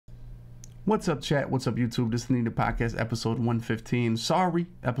What's up, chat? What's up, YouTube? This is the podcast, episode 115. Sorry,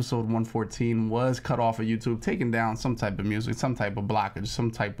 episode 114 was cut off of YouTube, taking down some type of music, some type of blockage, some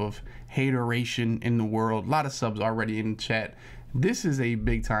type of hateration in the world. A lot of subs already in the chat. This is a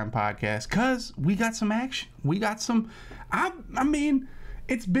big time podcast because we got some action. We got some, I mean,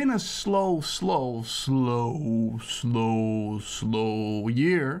 it's been a slow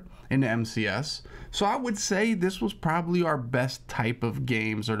year in the MCS. So I would say this was probably our best type of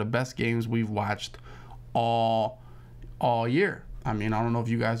games, or the best games we've watched all year. I mean, I don't know if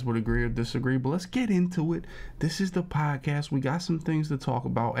you guys would agree or disagree, but let's get into it. This is the podcast. We got some things to talk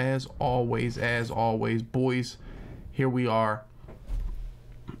about as always, boys. Here we are.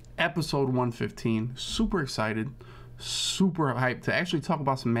 Episode 115. Super excited, super hyped to actually talk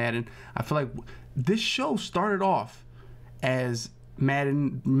about some Madden. I feel like this show started off as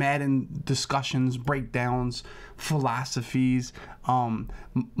Madden discussions, breakdowns, philosophies,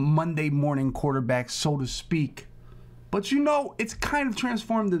 Monday morning quarterbacks, so to speak. But you know, it's kind of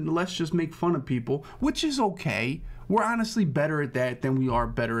transformed into let's just make fun of people, which is okay. We're honestly better at that than we are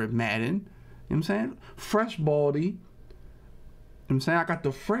better at Madden. You know what I'm saying? Fresh baldy. You know what I'm saying? I got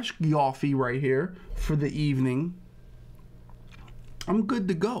the fresh Yoffie right here for the evening. I'm good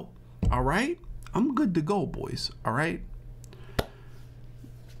to go. All right? I'm good to go, boys. All right?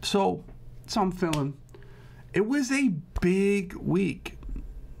 So I'm feeling. It was a big week.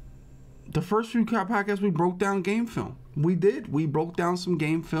 The first few podcasts, we broke down game film. We did. We broke down some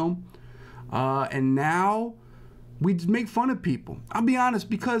game film. And now we just make fun of people. I'll be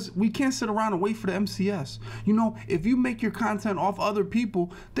honest, because we can't sit around and wait for the MCS. You know, if you make your content off other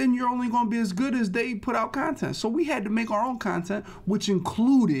people, then you're only going to be as good as they put out content. So we had to make our own content, which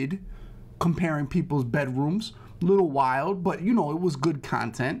included comparing people's bedrooms. Little wild, but you know, it was good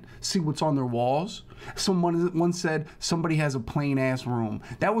content. See what's on their walls. Someone once said somebody has a plain ass room.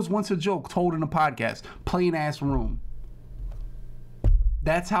 That was once a joke told in a podcast. Plain ass room.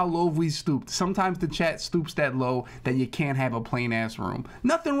 That's how low we stooped. Sometimes the chat stoops that low that you can't have a plain ass room.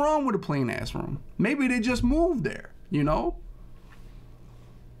 Nothing wrong with a plain ass room. Maybe they just moved there, you know?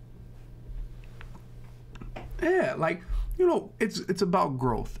 Yeah, like, you know, it's about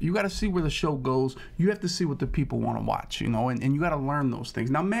growth. You got to see where the show goes. You have to see what the people want to watch, you know, and you got to learn those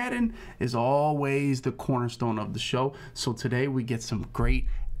things. Now, Madden is always the cornerstone of the show. So today we get some great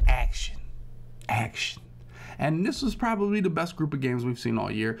action. And this was probably the best group of games we've seen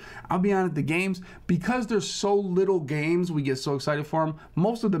all year. I'll be honest, the games, because there's so little games, we get so excited for them.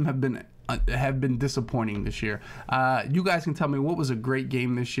 Most of them have been disappointing this year. You guys can tell me what was a great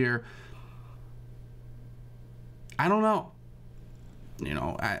game this year. I don't know, you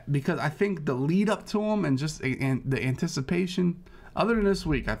know, because I think the lead up to them and just the anticipation, other than this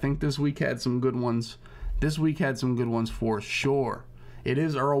week, I think this week had some good ones. This week had some good ones for sure. It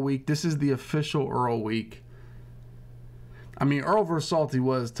is Earl week. This is the official Earl week. I mean, Earl vs. Salty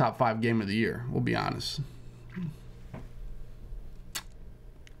was top 5 game of the year. We'll be honest.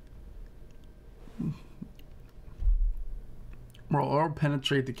 Will Earl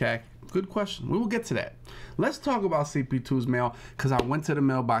penetrate the CAC? Good question. We will get to that. Let's talk about CP2's mail, because I went to the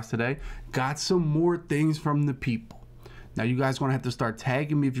mailbox today, got some more things from the people. Now, you guys are going to have to start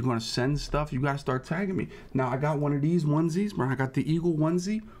tagging me. If you're going to send stuff, you got to start tagging me. Now, I got one of these onesies, bro. I got the Eagle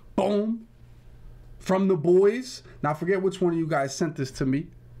onesie. Boom. From the boys. Now, I forget which one of you guys sent this to me,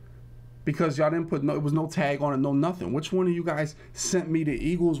 because y'all didn't put, it was no tag on it, no nothing. Which one of you guys sent me the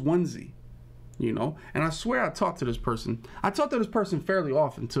Eagles onesie? You know? And I swear I talked to this person. I talk to this person fairly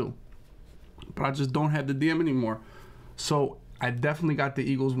often, too. But I just don't have the DM anymore. So I definitely got the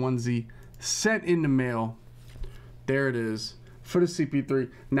Eagles onesie sent in the mail. There it is for the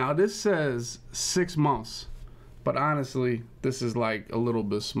CP3. Now this says 6 months, but honestly, this is like a little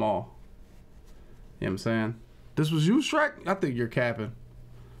bit small. You know what I'm saying? This was you, Shrek? I think you're capping.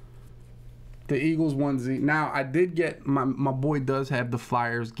 The Eagles onesie. Now I did get, my boy does have the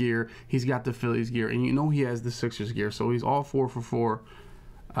Flyers gear. He's got the Phillies gear, and you know he has the Sixers gear. So he's all 4 for 4.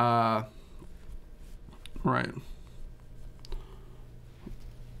 Right.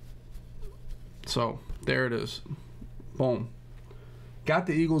 So there it is. Boom. Got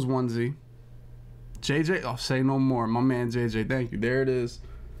the Eagles onesie. JJ, oh, say no more. My man JJ, thank you. There it is.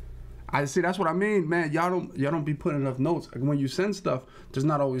 I see, that's what I mean, man. Y'all don't be putting enough notes. Like when you send stuff, there's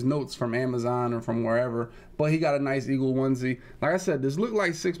not always notes from Amazon or from wherever. But he got a nice Eagle onesie. Like I said, this looked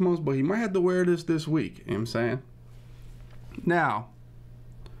like 6 months, but he might have to wear this week. You know what I'm saying? Now,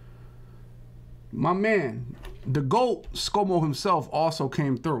 my man, the GOAT, Scomo himself, also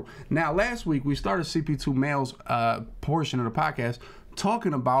came through. Now, last week, we started CP2 Mail's portion of the podcast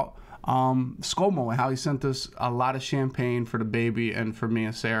talking about Scomo and how he sent us a lot of champagne for the baby and for me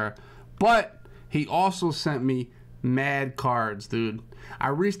and Sarah. But he also sent me mad cards, dude. I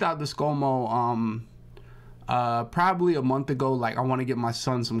reached out to Scomo probably a month ago, like I want to get my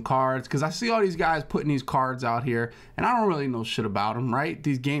son some cards because I see all these guys putting these cards out here and I don't really know shit about them, right?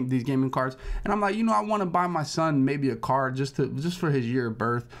 These gaming cards, and I'm like, you know, I want to buy my son maybe a card just for his year of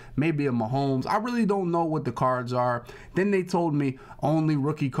birth, maybe a Mahomes. I really don't know what the cards are. Then they told me only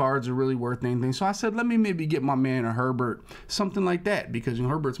rookie cards are really worth anything, so I said let me maybe get my man a Herbert, something like that, because you know,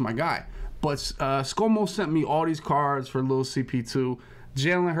 Herbert's my guy. But Scomo sent me all these cards for little CP2.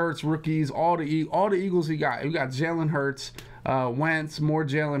 Jalen Hurts rookies, all the Eagles he got. We got Jalen Hurts, Wentz, more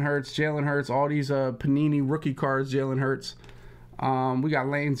Jalen Hurts, all these Panini rookie cards, Jalen Hurts. We got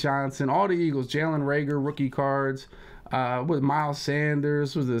Lane Johnson, all the Eagles, Jalen Reagor rookie cards, with Miles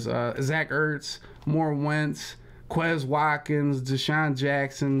Sanders, was this Zach Ertz, more Wentz, Quez Watkins, Deshaun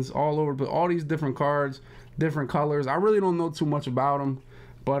Jackson's, all over, but all these different cards, different colors. I really don't know too much about them.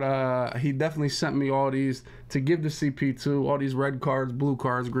 But he definitely sent me all these to give to CP2, all these red cards, blue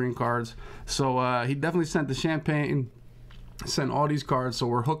cards, green cards. So he definitely sent the champagne, sent all these cards. So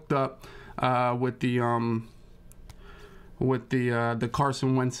we're hooked up with the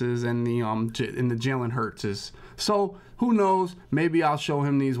Carson Wentz's and the Jalen Hurts's. So who knows? Maybe I'll show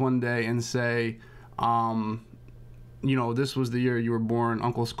him these one day and say, you know, this was the year you were born.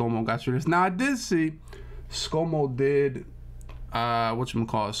 Uncle Scomo got you this. Now I did see Scomo did.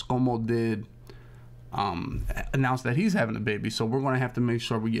 Scomo did announce that he's having a baby, so we're gonna have to make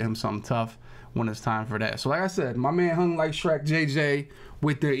sure we get him something tough when it's time for that. So like I said, my man hung like Shrek, JJ,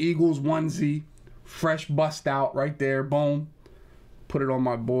 with their Eagles onesie, fresh bust out right there, boom, put it on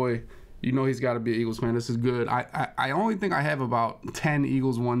my boy. You know he's got to be an Eagles fan. This is good. I only think I have about 10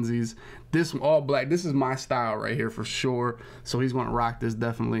 Eagles onesies. This all black. This is my style right here for sure. So he's going to rock this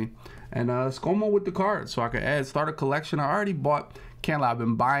definitely. And Scomo with the cards, so I could start a collection. I already bought, can't lie, I've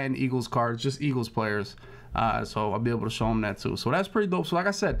been buying Eagles cards, just Eagles players. So I'll be able to show them that too. So that's pretty dope. So like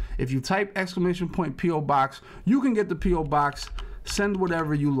I said, if you type !P.O. Box, you can get the P.O. Box. Send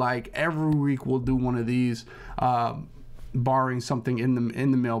whatever you like. Every week we'll do one of these. Barring something in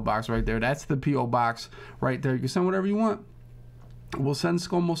the mailbox right there. That's the P.O. Box right there. You can send whatever you want. We'll send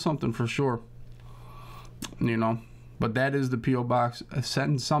Scomo something for sure. You know. But that is the P.O. Box.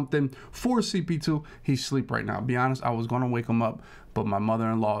 Send something for CP2. He's asleep right now. Be honest, I was going to wake him up, but my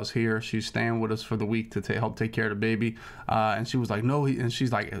mother-in-law is here. She's staying with us for the week to help take care of the baby. And she was like, no, and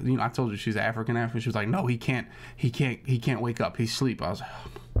she's like, you know, I told you she's African. She was like, no, he can't wake up. He's asleep. I was like,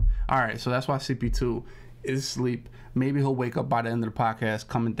 all right. So that's why CP2 is asleep. Maybe he'll wake up by the end of the podcast.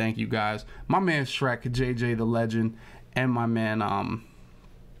 Come and thank you guys. My man Shrek, JJ the legend, and my man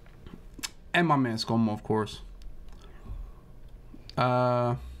Scomo, of course.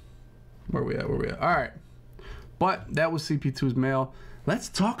 Where we at? All right. But that was CP2's mail. Let's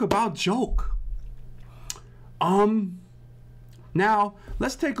talk about Joke. Now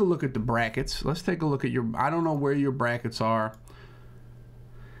let's take a look at the brackets. Let's take a look at I don't know where your brackets are.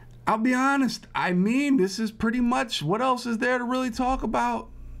 I'll be honest. I mean, this is pretty much, what else is there to really talk about?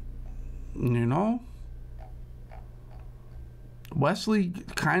 You know? Wesley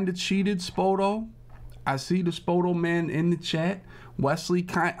kind of cheated Spoto. I see the Spoto man in the chat. Wesley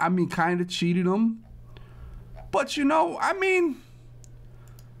kind of cheated him. But you know, I mean,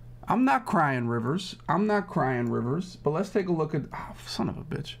 I'm not crying rivers. But let's take a look at, oh, son of a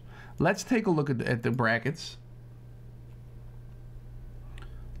bitch. Let's take a look at the brackets.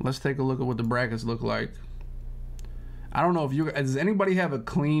 Let's take a look at what the brackets look like. I don't know if does anybody have a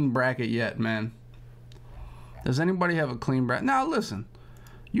clean bracket yet, man? Does anybody have a clean bracket? Now listen.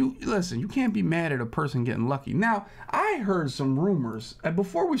 You can't be mad at a person getting lucky. Now, I heard some rumors, and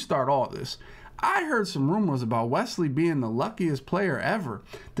before we start all this, I heard some rumors about Wesley being the luckiest player ever.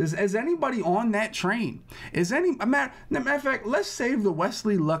 Is anybody on that train? Matter of fact, let's save the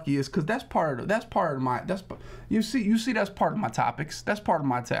Wesley luckiest, because that's part of my you see that's part of my topics. That's part of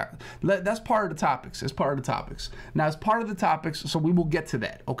my that's part of the topics. It's part of the topics. Now it's part of the topics, so we will get to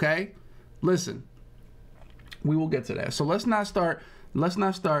that. Okay, listen, we will get to that. So let's not start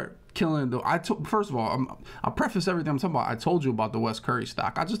killing the. First of all, I'll preface everything I'm talking about. I told you about the Wes Curry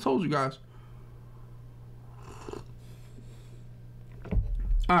stock. I just told you guys.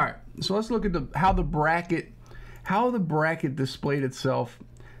 All right, so let's look at how the bracket displayed itself.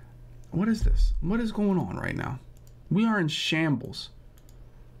 What is this? What is going on right now? We are in shambles.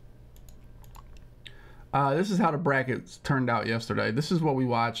 This is how the brackets turned out yesterday. This is what we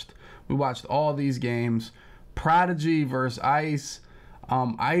watched. We watched all these games. Prodigy versus Ice.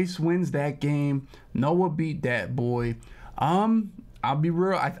 Ice wins that game. Noah beat that boy. I'll be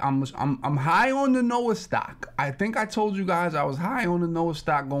real. I'm high on the Noah stock. I think I told you guys I was high on the Noah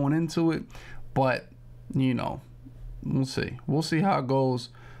stock going into it, but you know, we'll see. We'll see how it goes.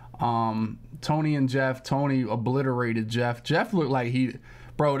 Tony and Jeff. Tony obliterated Jeff. Jeff looked like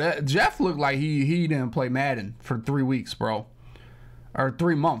Jeff looked like he didn't play Madden for 3 weeks, bro, or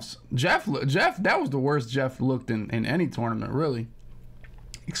 3 months. Jeff, that was the worst Jeff looked in any tournament, really.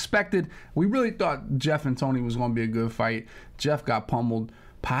 Expected. We really thought Jeff and Tony was going to be a good fight. Jeff got pummeled.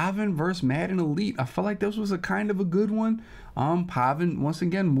 Pavin versus Madden Elite. I felt like this was a kind of a good one. Pavin once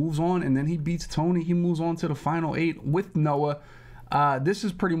again moves on, and then he beats Tony. He moves on to the final 8 with Noah. This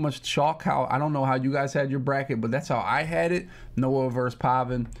is pretty much chalk. How I don't know how you guys had your bracket, but that's how I had it. Noah versus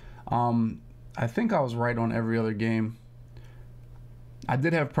Pavin. I think I was right on every other game. I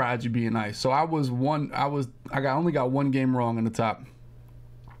did have Prodigy being nice, so I only got 1 game wrong in the top.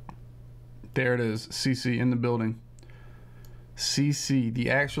 There it is. CC in the building. CC, the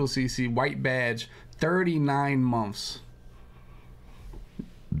actual CC, white badge, 39 months.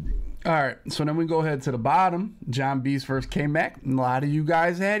 All right, so then we go ahead to the bottom. John Beast versus K-Mac. A lot of you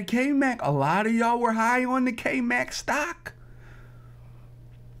guys had K-Mac. A lot of y'all were high on the K-Mac stock.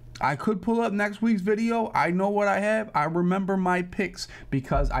 I could pull up next week's video. I know what I have. I remember my picks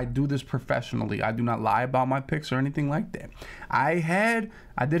because I do this professionally. I do not lie about my picks or anything like that. I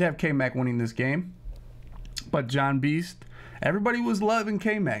did have K-Mac winning this game, but John Beast, everybody was loving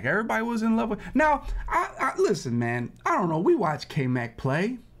K-Mac. Everybody was in love with. Now, listen, man. I don't know. We watch K-Mac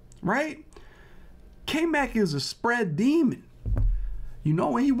play, right? K-Mac is a spread demon. You know,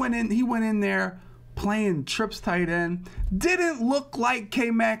 when he went in there playing trips tight end, didn't look like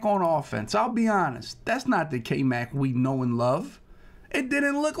K-Mac on offense. I'll be honest. That's not the K-Mac we know and love. It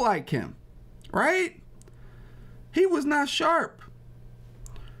didn't look like him, right? He was not sharp.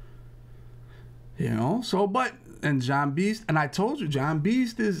 You know, so, and John Beast, and I told you, John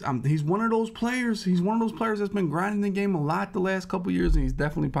Beast is, he's one of those players. He's one of those players that's been grinding the game a lot the last couple years, and he's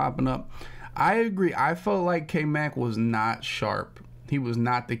definitely popping up. I agree. I felt like K-Mac was not sharp. He was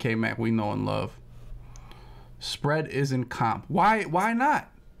not the K-Mac we know and love. Spread isn't comp. Why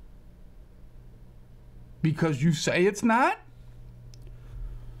not? Because you say it's not?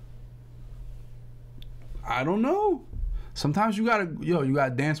 I don't know. Sometimes you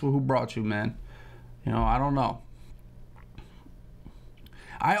gotta dance with who brought you, man. You know, I don't know.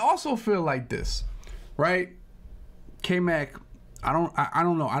 I also feel like this, right? K-Mac, I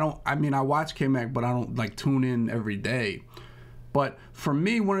don't know. I mean, I watch K-Mac, but I don't like tune in every day. But for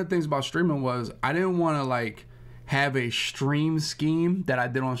me, one of the things about streaming was I didn't want to like have a stream scheme that I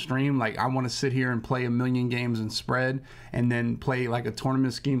did on stream. Like I want to sit here and play 1,000,000 games and spread and then play like a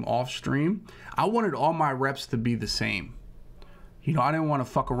tournament scheme off stream. I wanted all my reps to be the same. You know, I didn't want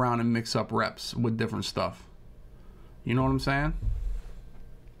to fuck around and mix up reps with different stuff. You know what I'm saying?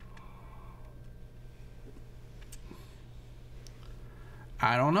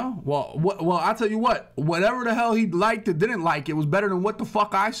 I don't know. Well, I'll tell you what. Whatever the hell he liked or didn't like, it was better than what the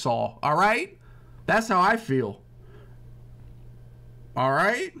fuck I saw. All right? That's how I feel. All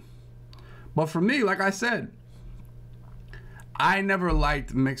right? But for me, like I said, I never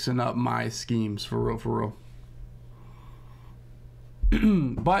liked mixing up my schemes, for real, for real.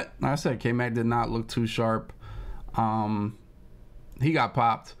 But, like I said, K-Mac did not look too sharp. He got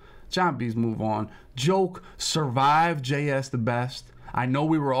popped. John B's move on. Joke survived JS the best. I know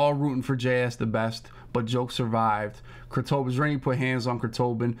we were all rooting for JS the best, but Joke survived. Kurtobin's Rennie put hands on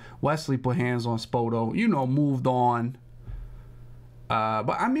Kurtobin. Wesley put hands on Spoto. You know, moved on.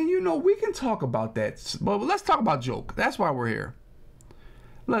 But, I mean, you know, we can talk about that. But let's talk about Joke. That's why we're here.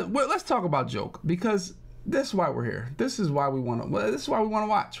 Let's talk about Joke, because this is why we're here. This is why we want to. Well, this is why we want to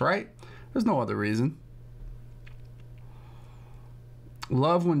watch, right? There's no other reason.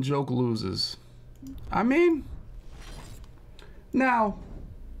 Love when Joke loses. I mean, now,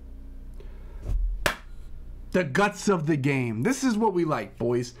 the guts of the game. This is what we like,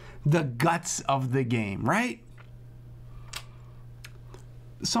 boys. The guts of the game, right?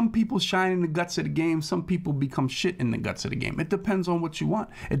 Some people shine in the guts of the game. Some people become shit in the guts of the game. It depends on what you want.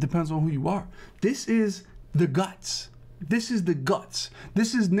 It depends on who you are. This is the guts. This is the guts.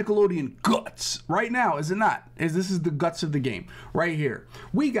 This is Nickelodeon guts. Right now, is it not? This is the guts of the game. Right here.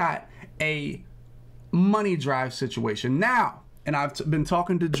 We got a money drive situation. Now, and I've been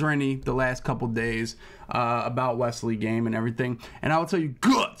talking to Drenny the last couple days about Wesley game and everything. And I will tell you,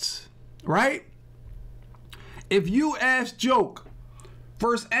 guts. Right? If you ask Joke,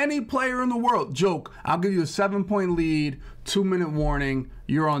 first any player in the world, Joke, I'll give you a 7-point lead, 2-minute warning,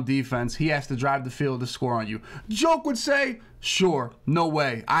 you're on defense, he has to drive the field to score on you. Joke would say, sure, no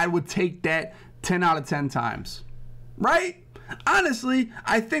way. I would take that 10 out of 10 times. Right? Honestly,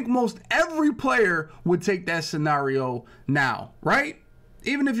 I think most every player would take that scenario now, right?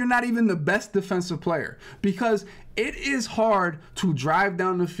 Even if you're not even the best defensive player, because it is hard to drive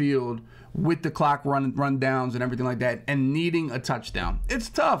down the field with the clock run downs and everything like that and needing a touchdown. It's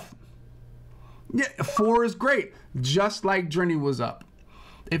tough. Yeah, 4 is great, just like Drenny was up.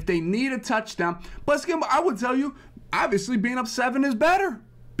 If they need a touchdown, but I would tell you, obviously being up 7 is better,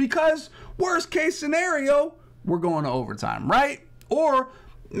 because worst case scenario, we're going to overtime, right? Or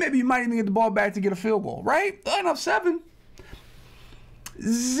maybe you might even get the ball back to get a field goal, right? Line up 7.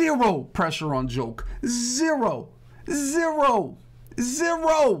 Zero pressure on Joke. Zero.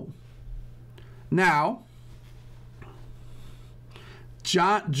 Now,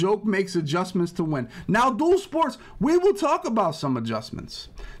 Joke makes adjustments to win. Now, Dual Sports, we will talk about some adjustments.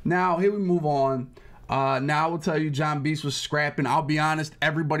 Now, here we move on. Now I will tell you, John Beast was scrapping. I'll be honest,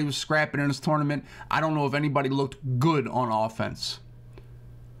 everybody was scrapping in this tournament. I don't know if anybody looked good on offense.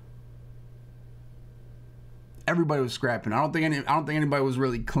 Everybody was scrapping. I don't think anybody was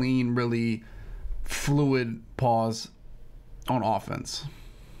really clean, really fluid on offense.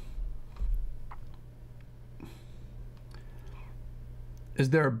 Is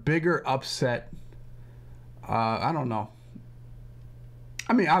there a bigger upset? I don't know.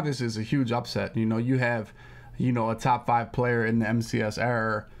 I mean, obviously, it's a huge upset. You know, you have, a top 5 player in the MCS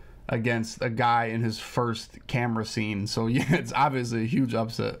era against a guy in his first camera scene. So, yeah, it's obviously a huge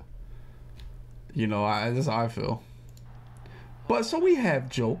upset. That's how I feel. But, so we have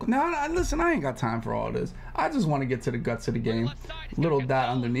Joke. Now, listen, I ain't got time for all this. I just want to get to the guts of the game. Little dot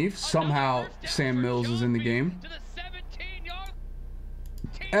underneath. Somehow, Sam Mills is in the game.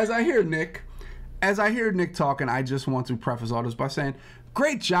 As I hear Nick talking, I just want to preface all this by saying,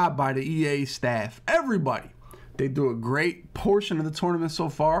 great job by the EA staff. Everybody. They do a great portion of the tournament so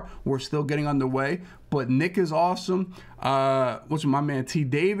far. We're still getting underway. But Nick is awesome. My man T.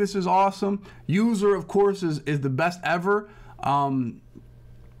 Davis is awesome. User, of course, is the best ever.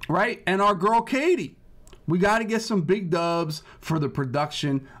 Right? And our girl Katie. We got to get some big dubs for the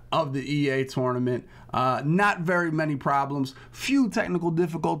production of the EA tournament. Not very many problems. Few technical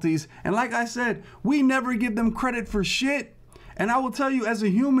difficulties. And like I said, we never give them credit for shit. And I will tell you, as a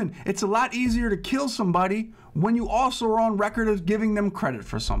human, it's a lot easier to kill somebody when you also are on record of giving them credit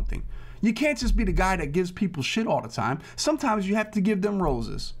for something. You can't just be the guy that gives people shit all the time. Sometimes you have to give them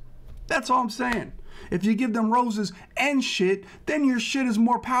roses. That's all I'm saying. If you give them roses and shit, then your shit is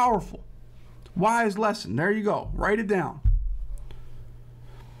more powerful. Wise lesson. There you go. Write it down.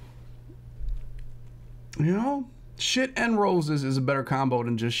 Shit and roses is a better combo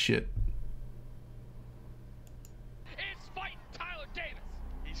than just shit.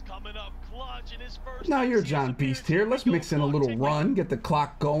 Now you're John Beast here. Let's mix in a little run, get the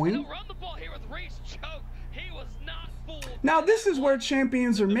clock going. Now this is where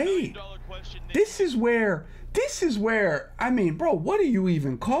champions are made. This is where, I mean, bro, what do you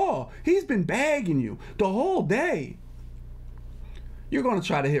even call? He's been bagging you the whole day. You're going to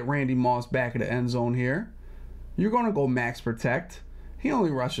try to hit Randy Moss back of the end zone here. You're going to go max protect. He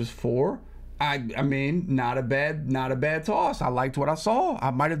only rushes 4. I mean, not a bad toss. I liked what I saw. I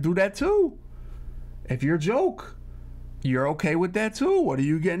might have do that too. If you're Joke, you're okay with that too. What are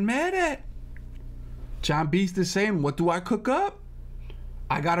you getting mad at? John Beast is saying, what do I cook up?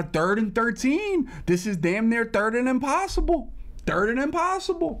 I got a 3rd and 13. This is damn near 3rd and impossible. 3rd and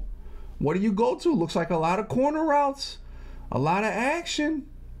impossible. What do you go to? Looks like a lot of corner routes. A lot of action.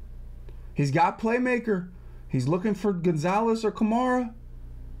 He's got playmaker. He's looking for Gonzalez or Kamara.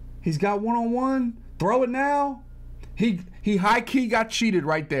 He's got one-on-one. Throw it now. He high-key got cheated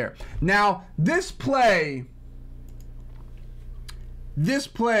right there. Now, this play,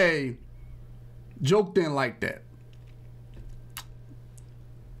 Joke didn't like that.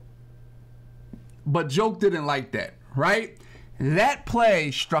 But Joke didn't like that, right? That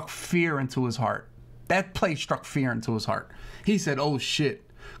play struck fear into his heart. He said, oh, shit.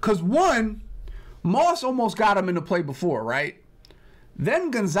 Because one, Moss almost got him in the play before, right?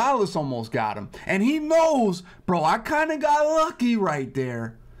 Then Gonzalez almost got him. And he knows, bro, I kind of got lucky right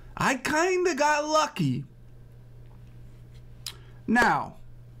there. Now,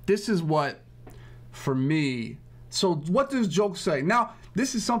 this is what, for me, so what does Joke say? Now,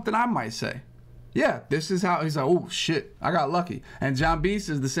 this is something I might say. Yeah, this is how he's like, oh, shit, I got lucky. And John Beast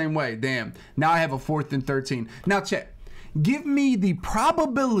is the same way. Damn, now I have a 4th and 13. Now, check. Give me the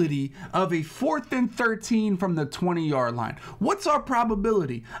probability of a 4th and 13 from the 20-yard line. What's our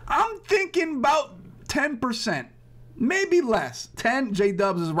probability? I'm thinking about 10%. Maybe less. 10.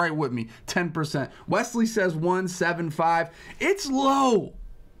 J-Dubs is right with me. 10%. Wesley says 175. It's low.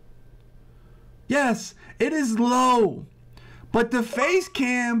 Yes, it is low. But the face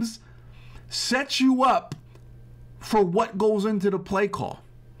cams set you up for what goes into the play call.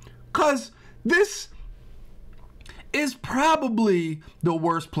 Because this is probably the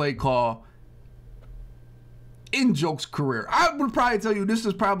worst play call in Joke's career. I would probably tell you this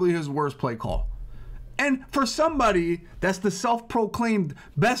is probably his worst play call. And for somebody that's the self-proclaimed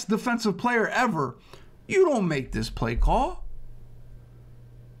best defensive player ever, you don't make this play call.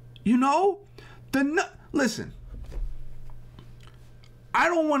 You know? Listen. I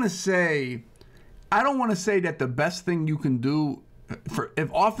don't want to say that the best thing you can do if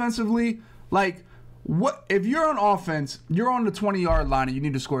offensively, like, what if you're on offense, you're on the 20-yard line and you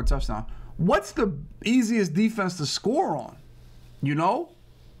need to score a touchdown. What's the easiest defense to score on? You know?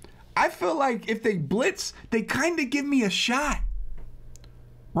 I feel like if they blitz, they kind of give me a shot.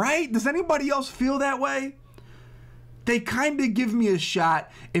 Right? Does anybody else feel that way? They kind of give me a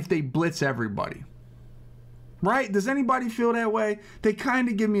shot if they blitz everybody. Right? Does anybody feel that way? They kind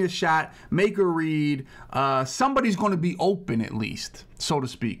of give me a shot, make a read. Somebody's going to be open at least, so to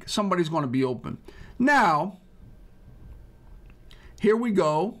speak. Somebody's going to be open. Now, here we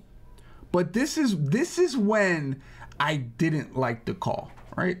go. But this is when I didn't like the call,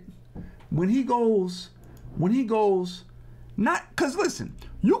 right? When he goes, not, because listen,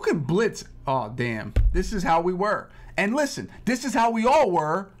 you can blitz. Oh, damn. This is how we were. And listen, this is how we all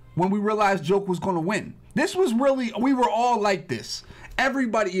were when we realized Joke was going to win. This was really, we were all like this.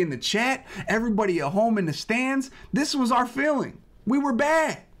 Everybody in the chat, everybody at home in the stands, this was our feeling. We were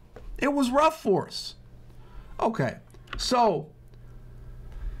bad. It was rough for us. Okay, so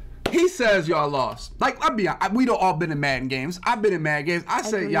he says y'all lost. Like, I'll be honest, we don't all been in Madden games. I've been in Madden games. I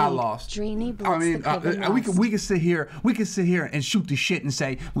say y'all lost. I mean, we can sit here and shoot the shit and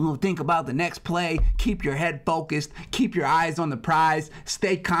say we will think about the next play. Keep your head focused. Keep your eyes on the prize.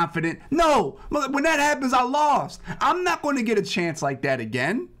 Stay confident. No, when that happens, I lost. I'm not going to get a chance like that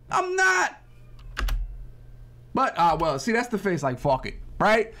again. I'm not. But well, see, that's the face like fuck it,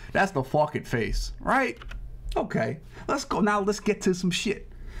 right? That's the fuck it face, right? Okay, let's go now. Let's get to some shit.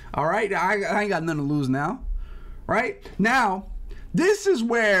 All right, I ain't got nothing to lose now, right? Now, this is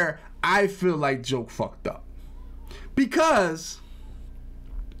where I feel like Joke fucked up. Because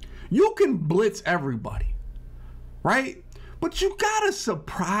you can blitz everybody, right? But you gotta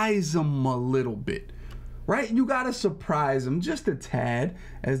surprise them a little bit, right? You gotta surprise them just a tad,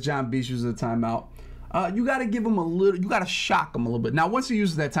 as John Beach uses a timeout. You gotta give them a little, you gotta shock them a little bit. Now, once he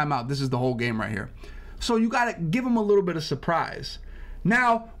uses that timeout, this is the whole game right here. So you gotta give them a little bit of surprise.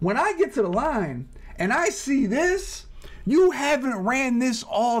 Now, when I get to the line and I see this, you haven't ran this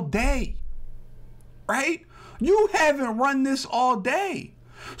all day, right? You haven't run this all day.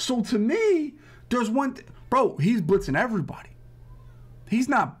 So to me, there's one, bro, he's blitzing everybody. He's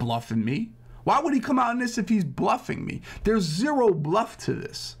not bluffing me. Why would he come out in this if he's bluffing me? There's zero bluff to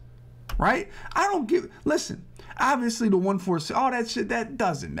this, right? I don't give, listen, obviously the 1-4, all that shit,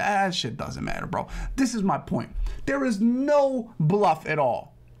 that shit doesn't matter, bro. This is my point. There is no bluff at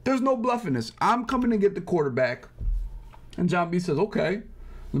all. There's no bluff in this. I'm coming to get the quarterback. And John B says, okay,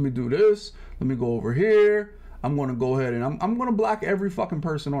 let me do this. Let me go over here. I'm going to go ahead and I'm going to block every fucking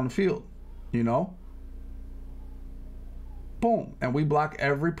person on the field, you know? Boom. And we block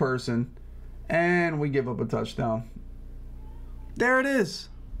every person and we give up a touchdown. There it is.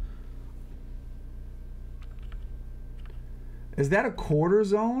 Is that a quarter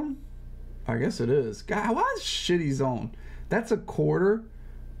zone? I guess it is. God, why is shitty zone? That's a quarter?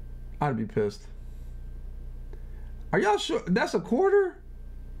 I'd be pissed. Are y'all sure that's a quarter?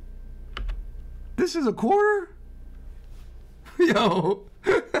 This is a quarter? Yo.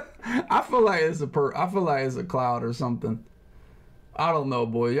 I feel like it's a cloud or something. I don't know,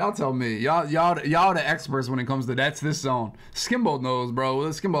 boy. Y'all tell me. Y'all the experts when it comes to that's this zone. Skimbo knows, bro.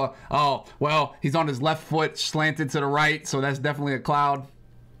 Skimbo. Oh, well, he's on his left foot, slanted to the right, so that's definitely a cloud.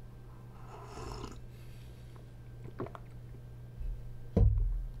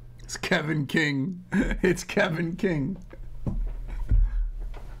 It's Kevin King. It's Kevin King.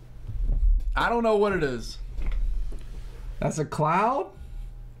 I don't know what it is. That's a cloud?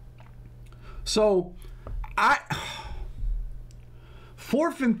 So,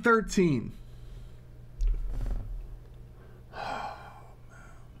 4th and 13.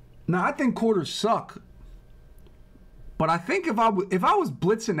 Now, I think quarters suck. But I think if I was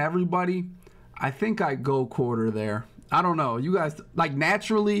blitzing everybody, I think I'd go quarter there. I don't know. You guys, like,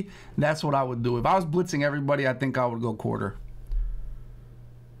 naturally, that's what I would do. If I was blitzing everybody, I think I would go quarter.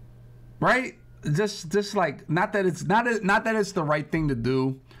 Right? Just like, not that it's the right thing to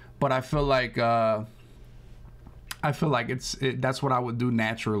do, but I feel like that's what I would do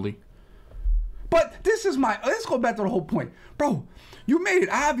naturally. But this is my, let's go back to the whole point. Bro, you made it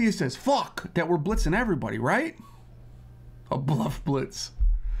obvious as fuck that we're blitzing everybody, right? A bluff blitz.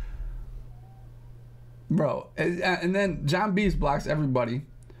 Bro, and then John Beast blocks everybody.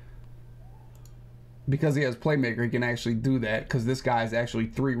 Because he has playmaker, he can actually do that. Because this guy's actually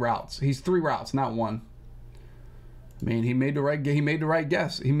 3 routes. He's 3 routes, not 1. I mean, he made the right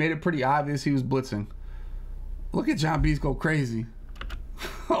guess. He made it pretty obvious he was blitzing. Look at John Beast go crazy.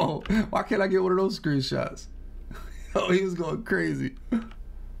 Oh, why can't I get one of those screenshots? Oh, he was going crazy.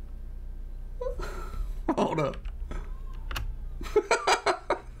 Hold up.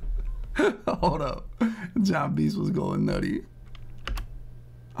 Hold up. John Beast was going nutty.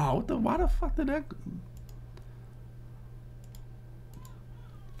 Oh, what the? Why the fuck did that?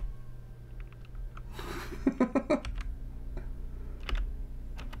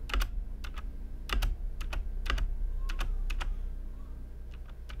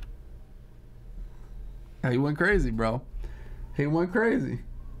 He went crazy, bro. He went crazy.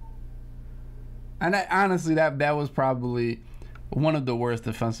 And honestly, that was probably one of the worst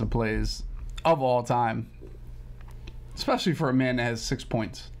defensive plays of all time. Especially for a man that has 6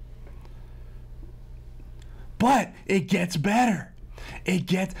 points. But it gets better.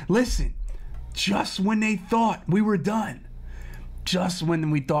 Listen, just when they thought we were done,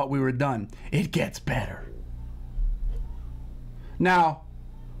 it gets better. Now,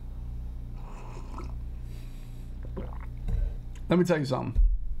 let me tell you something.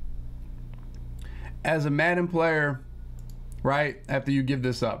 As a Madden player, right, after you give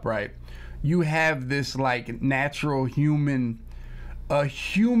this up, right, you have this like natural human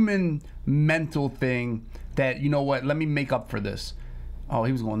mental thing that, you know what, let me make up for this. Oh,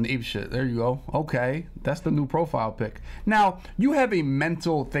 he was going ape shit. There you go. Okay, that's the new profile pic. Now, you have a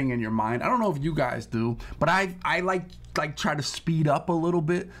mental thing in your mind. I don't know if you guys do, but I like try to speed up a little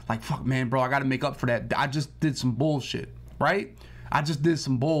bit. Like, fuck, man, bro, I got to make up for that. I just did some bullshit, right? I just did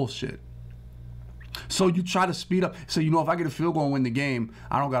some bullshit. So you try to speed up. So, you know, if I get a field goal and win the game,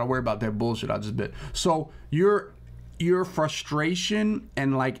 I don't got to worry about that bullshit I just did. So your frustration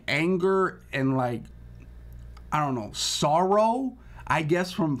and like anger and like, I don't know, sorrow, I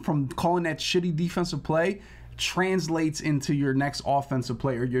guess, from calling that shitty defensive play translates into your next offensive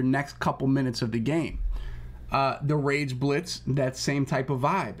play or your next couple minutes of the game. The rage blitz, that same type of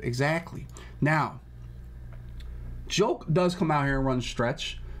vibe. Exactly. Now, Joke does come out here and run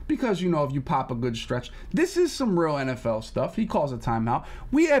stretch because, you know, if you pop a good stretch, this is some real NFL stuff. He calls a timeout.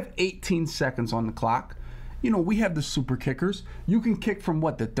 We have 18 seconds on the clock. You know, we have the super kickers. You can kick from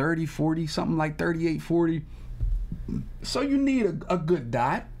what, the 30, 40, something like 38, 40. So you need a good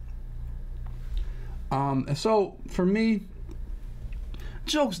dot. So for me,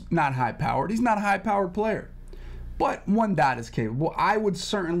 Joke's not high powered. He's not a high powered player, but 1 dot is capable. I would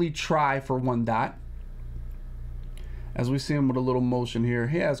certainly try for 1 dot. As we see him with a little motion here,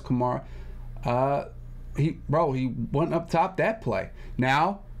 he has Kamara. He went up top that play.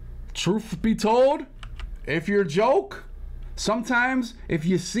 Now, truth be told, if you're Joke, sometimes if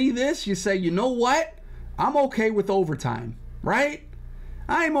you see this, you say, you know what? I'm okay with overtime, right?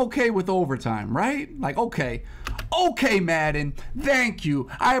 I'm okay with overtime, right? Like, okay, Madden, thank you.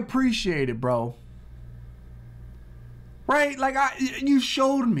 I appreciate it, bro. Right? Like, you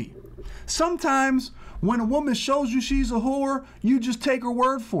showed me. Sometimes when a woman shows you she's a whore, you just take her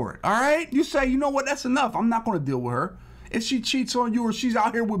word for it, all right? You say, you know what, that's enough. I'm not going to deal with her. If she cheats on you or she's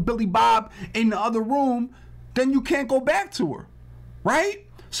out here with Billy Bob in the other room, then you can't go back to her, right?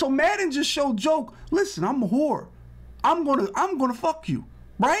 So Madden just showed Joke, listen, I'm a whore. I'm gonna fuck you,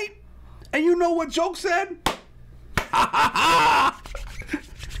 right? And you know what Joke said?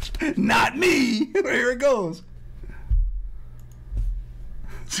 Not me. Here it goes.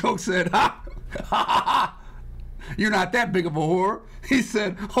 Joke said, you're not that big of a whore. He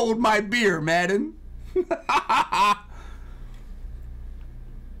said, hold my beer, Madden.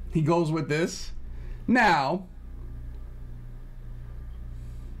 He goes with this. Now,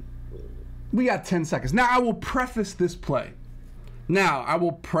 we got 10 seconds. Now I will preface this play. I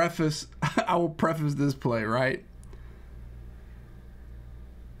will preface this play, right?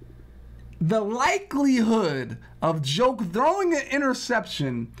 The likelihood of Joke throwing an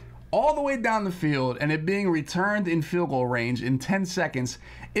interception all the way down the field and it being returned in field goal range in 10 seconds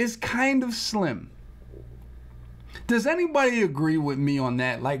is kind of slim. Does anybody agree with me on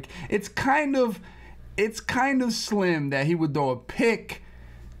that? Like, it's kind of slim that he would throw a pick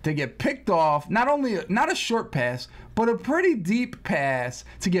to get picked off, not a short pass, but a pretty deep pass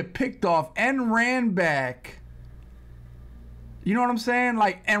to get picked off and ran back You know what I'm saying?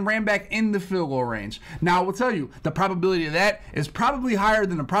 Like, and ran back in the field goal range. Now, I will tell you, the probability of that is probably higher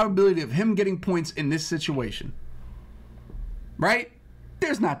than the probability of him getting points in this situation. Right?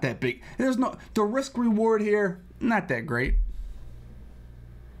 There's not that big. There's no, the risk reward here, not that great.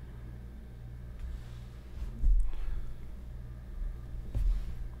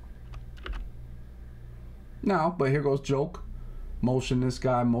 No, but here goes joke. Motion this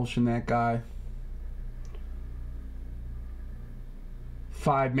guy, motion that guy.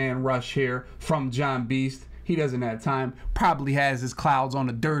 5-man rush here from John Beast. He doesn't have time. Probably has his clouds on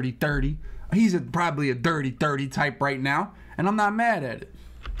a dirty 30. He's probably a dirty 30 type right now, and I'm not mad at it.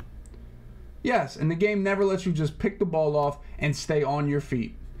 Yes, and the game never lets you just pick the ball off and stay on your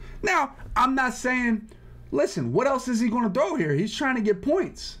feet. Now, I'm not saying, listen, what else is he going to throw here? He's trying to get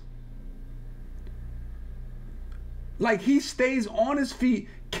points. Like, he stays on his feet,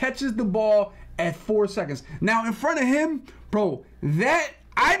 catches the ball at 4 seconds. Now, in front of him, bro, that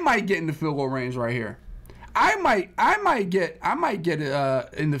I might get in the field goal range right here. I might get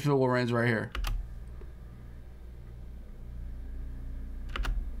in the field goal range right here.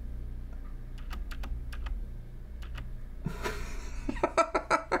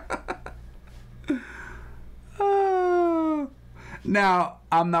 Now,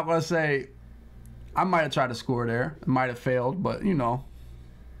 I'm not gonna say I might have tried to score there. It might have failed, but you know.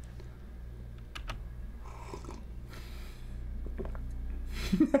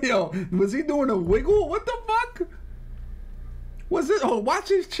 Yo, was he doing a wiggle? What the fuck? Was it? Oh, watch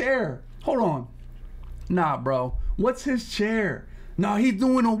his chair. Hold on. Nah, bro. What's his chair? Nah, he's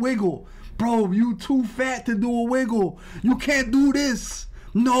doing a wiggle. Bro, you too fat to do a wiggle. You can't do this.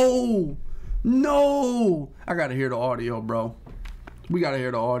 No. No. I gotta hear the audio, bro. We gotta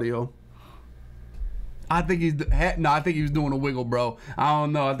hear the audio. I think he's no. I think he was doing a wiggle, bro. I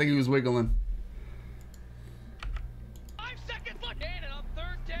don't know. I think he was wiggling. 5 seconds left, and on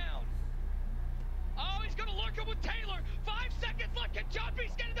 3rd down. Oh, he's gonna lurk it with Taylor. 5 seconds left. Can John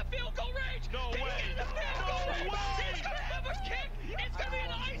Beast get in the field goal range? No way. Get in the field goal range. Way. He's gonna have a kick. It's gonna be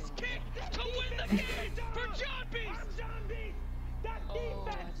an ice kick to win the game for John Beast. John Beast. That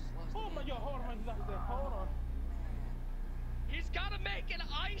defense. Oh my God! Hold on. He's got to make an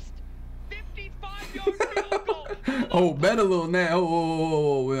iced 55-yard field goal. Oh, bet a little now.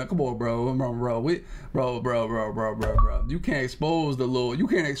 Oh, come on, bro. Bro. You can't expose the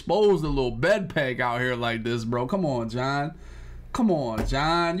little bed peg out here like this, bro. Come on, John.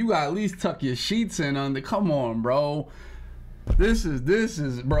 You gotta at least tuck your sheets in under. Come on, bro. This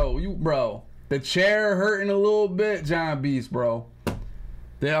is, bro. The chair hurting a little bit, John Beast, bro.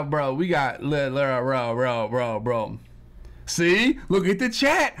 Yeah, bro. We got, bro. See, look at the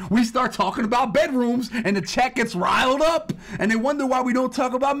chat. We start talking about bedrooms and the chat gets riled up and they wonder why we don't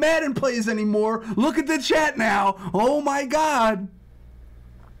talk about Madden plays anymore. Look at the chat now. Oh my God.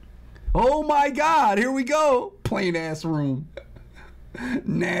 Here we go. Plain ass room.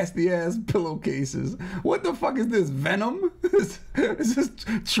 Nasty ass pillowcases. What the fuck is this? Venom? Is this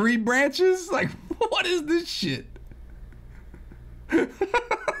tree branches? Like, what is this shit?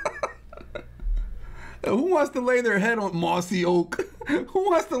 Who wants to lay their head on mossy oak? Who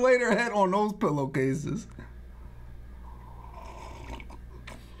wants to lay their head on those pillowcases?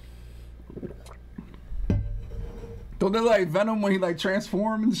 Don't they like Venom when he like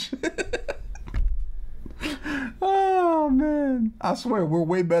transforms and shit? Oh man, I swear we're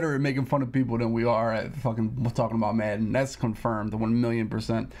way better at making fun of people than we are at fucking talking about Madden. That's confirmed,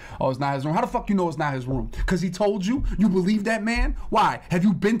 1,000,000%. Oh, it's not his room. How the fuck you know it's not his room? Because he told you? You believe that man? Why? Have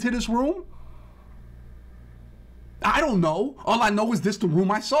you been to this room? I don't know. All I know is this the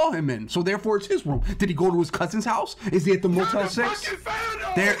room I saw him in. So therefore it's his room. Did he go to his cousin's house? Is he at the Motel 6?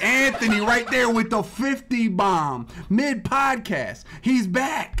 There, Anthony right there with the 50 bomb. Mid-podcast. He's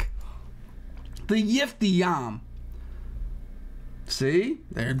back. The Yifty Yam. See?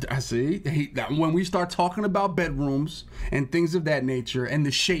 There, I see. When we start talking about bedrooms and things of that nature and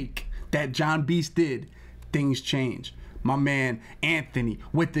the shake that John Beast did, things change. My man Anthony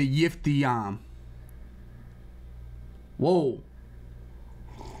with the Yifty Yam. Whoa.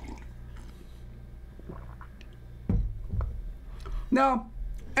 Now,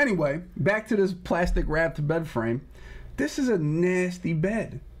 anyway, back to this plastic wrapped bed frame. This is a nasty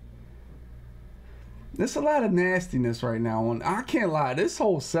bed. There's a lot of nastiness right now. And I can't lie, this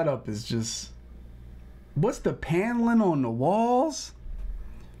whole setup is just... What's the paneling on the walls?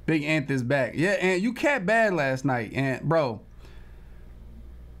 Big Ant is back. Yeah, Ant, you cat bad last night, Ant, bro.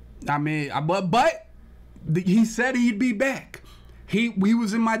 I mean, but he said he'd be back. We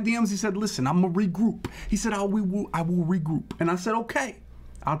was in my DMs. He said, listen, I'm going to regroup. He said, I will regroup. And I said, okay.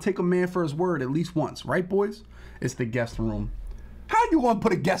 I'll take a man for his word at least once. Right, boys? It's the guest room. you gonna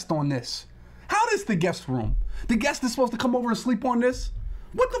put a guest on this? How is the guest room? The guest is supposed to come over and sleep on this?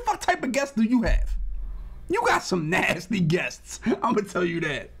 What the fuck type of guest do you have? You got some nasty guests. I'm gonna tell you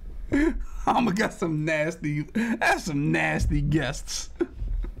that. I'm gonna get some nasty. That's some nasty guests.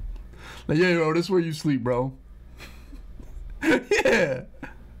 Like, yeah, bro, this is where you sleep, bro. Yeah.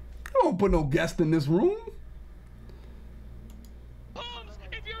 You don't put no guest in this room. Holmes,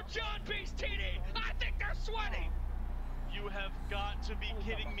 if you're John B's TD, I think they're sweating. You have got to be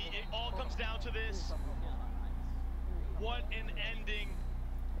kidding me. It all comes down to this. What an ending.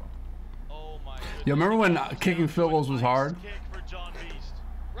 Oh my goodness. You remember when kicking field goals was hard? Kick for John Beast.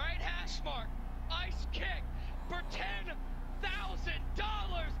 Right hash mark, ice kick for $10,000.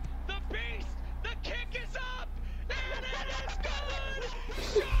 The Beast, the kick is up, and it is good.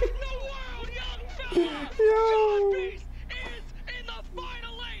 Shock the world, young fella. John Beast is in the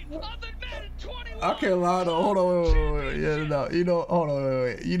final 8 of the Madden 21. I can't lie though. Hold on, wait. Yeah, no, you know, hold on,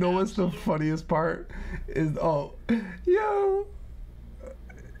 wait. You know what's the funniest part is, yo,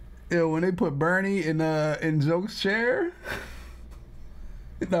 when they put Bernie in Joke's chair.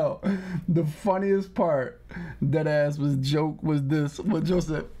 No, the funniest part that ass was Joke was this. What Joe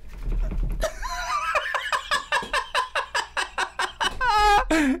said.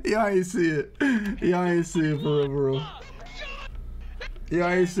 Y'all ain't see it. Y'all ain't see it for real. Y'all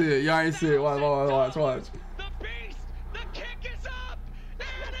ain't see it. Y'all ain't see it. Watch. The Beast, the kick is up,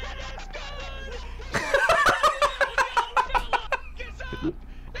 and it is good. Is up,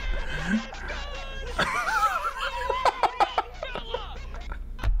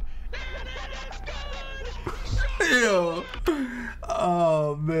 and it is good. Yo.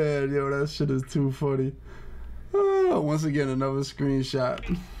 Oh man, yo, that shit is too funny. Once again, another screenshot.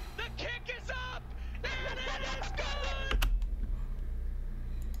 The kick is up, and it is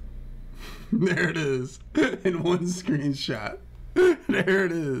good. There it is. In one screenshot. There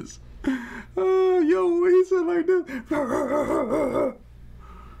it is. Yo, he said like this.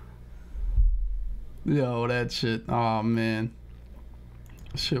 Yo, that shit. Oh man.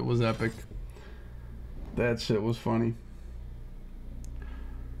 Shit was epic. That shit was funny.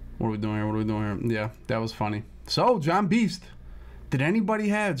 What are we doing here? What are we doing here? Yeah, that was funny. So, John Beast. Did anybody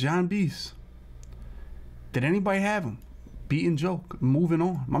have John Beast? Did anybody have him? Beating Joke. Moving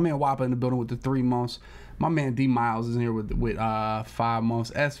on. My man Wappa in the building with the 3 months. My man D Miles is in here with 5 months.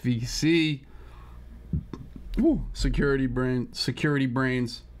 SVC. Woo. Security brains.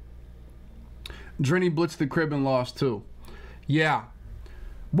 Drenny blitzed the crib and lost too. Yeah.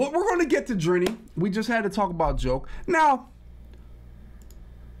 What we're gonna get to Drenny. We just had to talk about Joke. Now,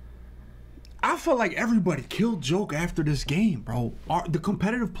 I feel like everybody killed Joke after this game, bro. The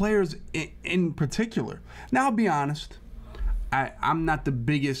competitive players in particular. Now, I'll be honest. I'm not the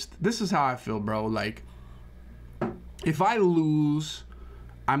biggest. This is how I feel, bro. Like, if I lose,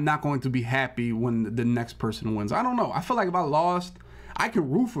 I'm not going to be happy when the next person wins. I don't know. I feel like if I lost, I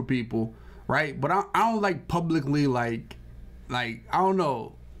can root for people, right? But I don't like publicly, like I don't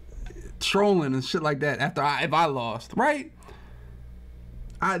know, trolling and shit like that if I lost, right?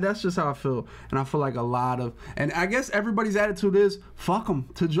 That's just how I feel. And I feel like a lot of, and I guess everybody's attitude is fuck them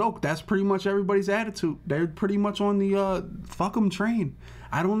to Joke. That's pretty much everybody's attitude. They're pretty much on the fuck them train.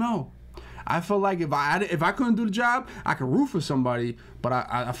 I don't know. I feel like if I couldn't do the job, I could root for somebody, but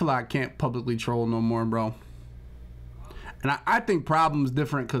I feel like I can't publicly troll no more, bro. And I think Problem's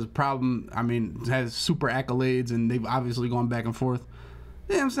different because Problem, I mean, has super accolades and they've obviously gone back and forth.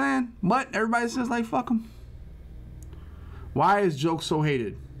 You know what I'm saying? But everybody says, like, fuck him. Why is Joke so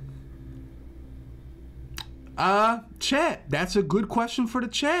hated? Chat. That's a good question for the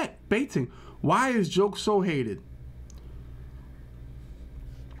chat. Baiting. Why is Joke so hated?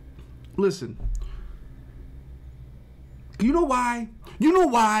 Listen. You know why? You know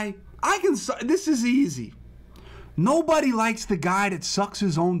why? This is easy. Nobody likes the guy that sucks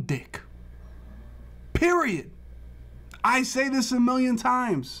his own dick. Period. I say this a million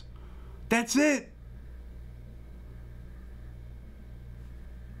times. That's it.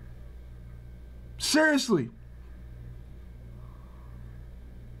 Seriously.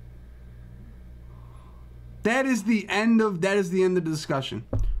 That is the end of the discussion.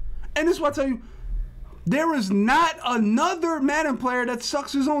 And this is what I tell you. There is not another Madden player that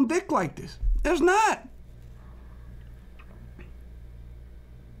sucks his own dick like this. There's not.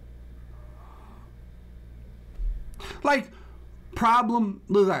 Like, Problem,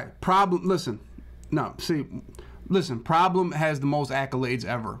 listen. No, see, listen, Problem has the most accolades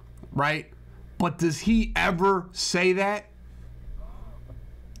ever, right? But does he ever say that?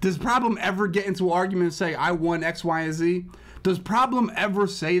 Does Problem ever get into an argument and say, I won X, Y, and Z? Does Problem ever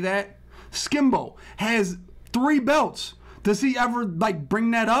say that? Skimbo has 3 belts. Does he ever, like,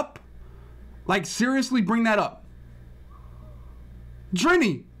 bring that up? Like, seriously bring that up?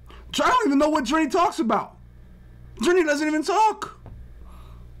 Drenny. I don't even know what Drenny talks about. Drenny doesn't even talk.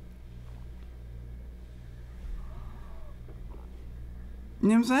 You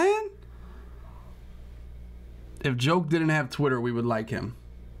know what I'm saying? If Joke didn't have Twitter, we would like him.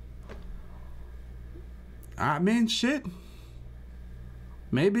 I mean, shit.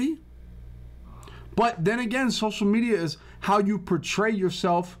 Maybe. But then again, social media is how you portray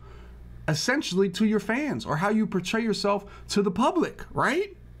yourself essentially to your fans, or how you portray yourself to the public,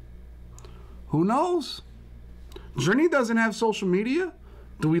 right? Who knows? Drenny doesn't have social media.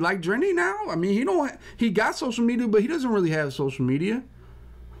 Do we like Drenny now? I mean, he got social media, but he doesn't really have social media.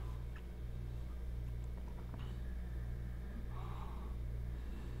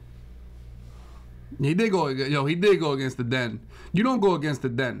 He did go against the Den. You don't go against the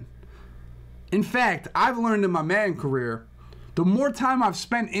Den. In fact, I've learned in my Madden career, the more time I've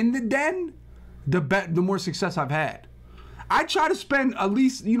spent in the Den, the more success I've had. I try to spend at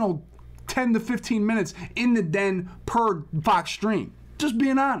least, 10 to 15 minutes in the Den per Fox stream. Just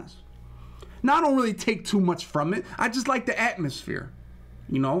being honest. Now, I don't really take too much from it. I just like the atmosphere.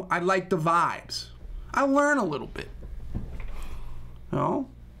 I like the vibes. I learn a little bit.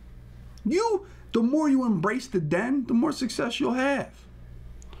 The more you embrace the Den, the more success you'll have.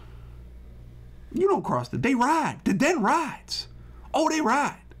 You don't cross they ride. The Den rides. Oh, they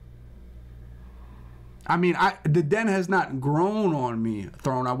ride. I mean, the Den has not grown on me,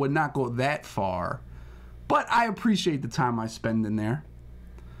 Throne. I would not go that far. But I appreciate the time I spend in there.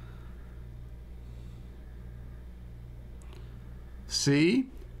 See?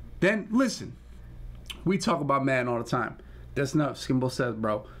 Then, listen. We talk about Madden all the time. That's not what Skimbo says,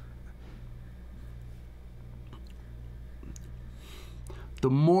 bro. The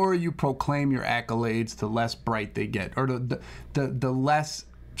more you proclaim your accolades, the less bright they get, or the less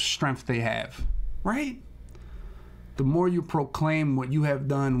strength they have, right? The more you proclaim what you have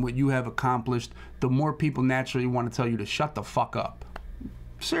done, what you have accomplished, the more people naturally want to tell you to shut the fuck up.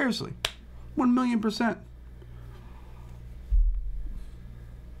 Seriously, 1,000,000%.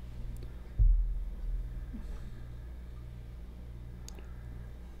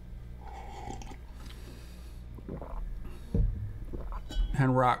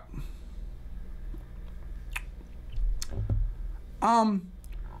 And Rock. I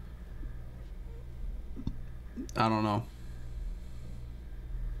don't know.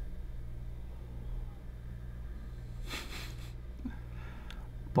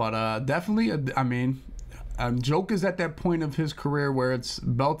 But definitely, I mean, Joke is at that point of his career where it's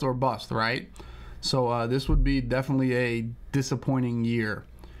belt or bust, right? So this would be definitely a disappointing year.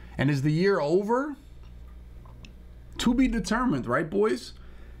 And is the year over? To be determined, right, boys?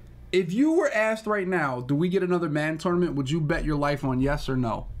 If you were asked right now, do we get another Madden tournament, would you bet your life on yes or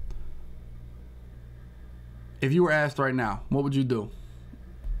no? If you were asked right now, what would you do?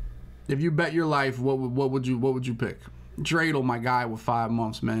 If you bet your life, what would you pick? Dreidel, my guy with 5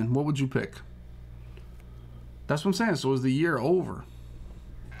 months, man. What would you pick? That's what I'm saying. So is the year over?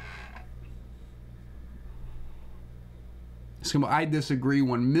 I disagree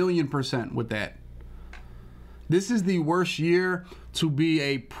 1,000,000% with that. This is the worst year to be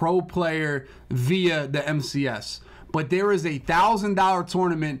a pro player via the MCS. But there is a $1,000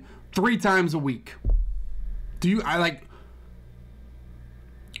 tournament 3 times a week.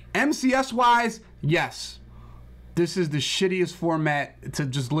 MCS wise, yes. This is the shittiest format to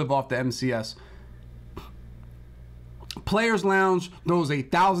just live off the MCS. Players Lounge throws a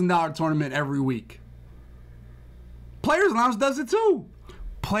 $1,000 tournament every week. Players Lounge does it too.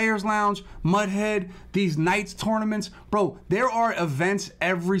 Players Lounge, Mudhead, these Knights tournaments. Bro, there are events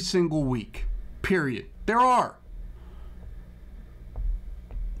every single week. Period. There are.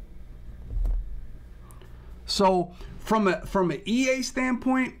 So, from an EA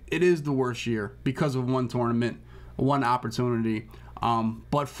standpoint, it is the worst year because of one tournament, one opportunity.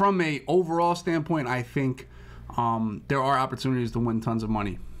 But from a overall standpoint, I think there are opportunities to win tons of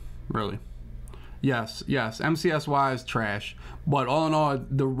money. Really. Yes. MCS-wise, trash. But all in all,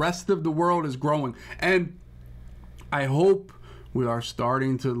 the rest of the world is growing. And I hope we are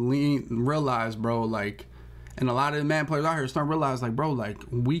starting to realize, bro, like, and a lot of the Madden players out here starting to realize, like, bro, like,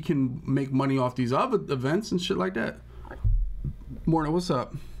 we can make money off these other events and shit like that. Morning, what's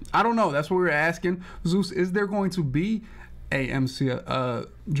up? I don't know. That's what we were asking. Zeus, is there going to be a MCS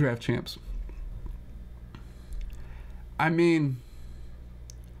draft champs? I mean,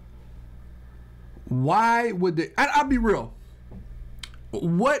 why would they? I'll be real.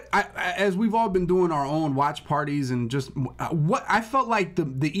 As we've all been doing our own watch parties and just what I felt like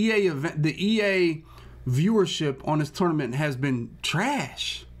the EA event, the EA viewership on this tournament has been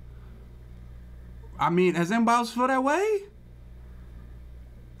trash. I mean, has anybody else feel that way?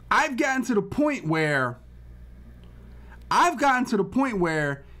 I've gotten to the point where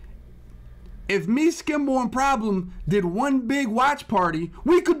if me, Skimbo, and Problem did one big watch party,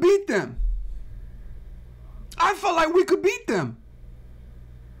 we could beat them. I felt like we could beat them.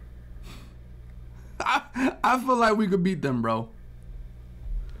 I feel like we could beat them, bro.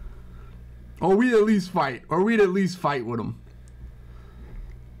 Or we'd at least fight. Or we'd at least fight with them.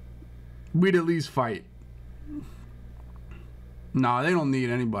 We'd at least fight. Nah, they don't need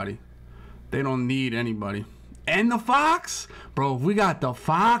anybody. They don't need anybody. And the Fox? Bro, if we got the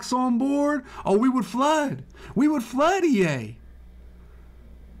Fox on board, oh, we would flood. We would flood EA.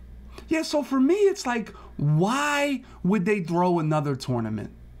 Yeah, so for me, it's like, why would they throw another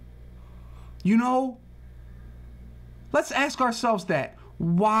tournament? You know? Let's ask ourselves that.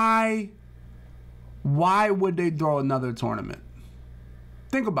 Why would they throw another tournament?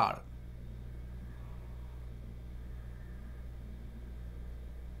 Think about it.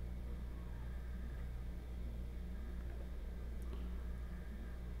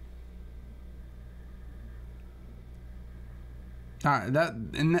 All right,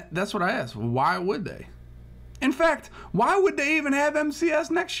 that's what I asked. Why would they? In fact, why would they even have MCS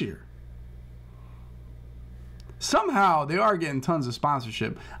next year? Somehow they are getting tons of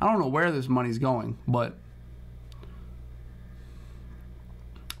sponsorship. I don't know where this money's going, but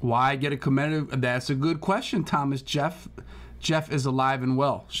why get a competitive? That's a good question, Thomas Jeff. Jeff is alive and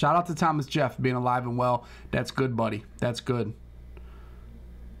well. Shout out to Thomas Jeff being alive and well. That's good, buddy. That's good.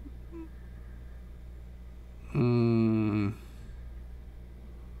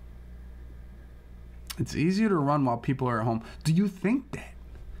 It's easier to run while people are at home. Do you think that?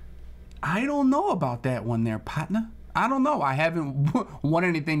 I don't know about that one there, partner. I don't know. I haven't won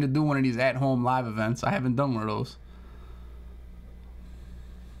anything to do one of these at-home live events. I haven't done one of those.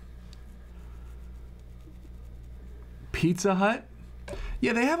 Pizza Hut?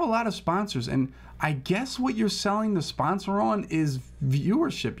 Yeah, they have a lot of sponsors, and I guess what you're selling the sponsor on is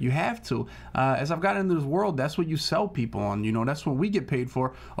viewership. You have to. As I've gotten into this world, that's what you sell people on. You know, that's what we get paid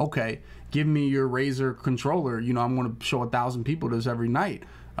for. Okay, give me your Razer controller. You know, I'm going to show 1,000 people this every night.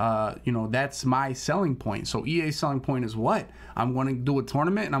 You know, that's my selling point. So EA's selling point is what? I'm going to do a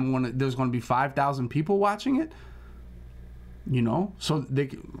tournament, and there's going to be 5,000 people watching it. You know, so they,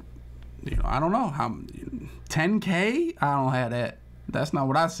 you know, I don't know how 10K. I don't have that. That's not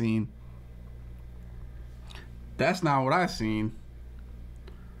what I seen. That's not what I seen.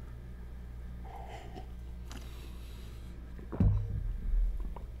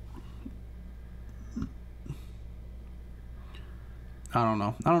 I don't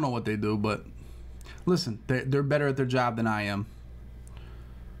know. I don't know what they do, but listen, they're better at their job than I am.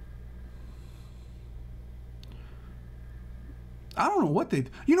 I don't know what they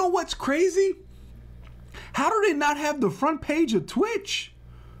do. You know what's crazy? How do they not have the front page of Twitch?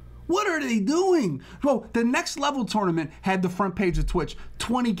 What are they doing? Well, the Next Level tournament had the front page of Twitch,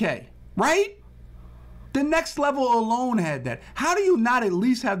 20K, right? The Next Level alone had that. How do you not at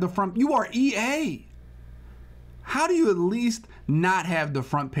least have the front? You are EA. How do you at least not have the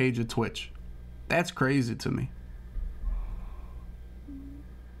front page of Twitch? That's crazy to me.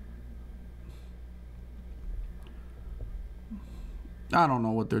 I don't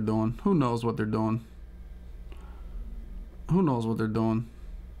know what they're doing. Who knows what they're doing? Who knows what they're doing?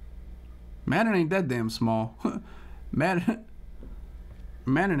 Madden ain't that damn small. Madden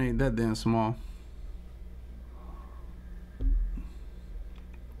ain't that damn small.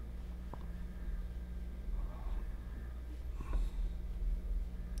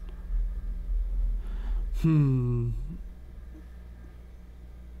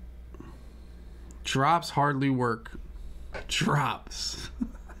 Drops hardly work. Drops.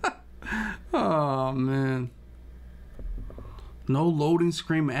 Oh, man. No loading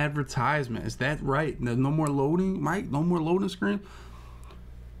screen advertisement. Is that right? No more loading, Mike? No more loading screen?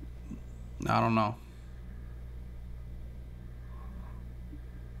 I don't know.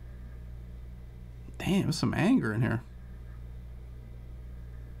 Damn, there's some anger in here.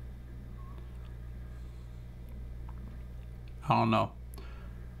 I don't know.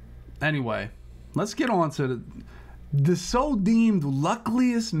 Anyway, let's get on to the so-deemed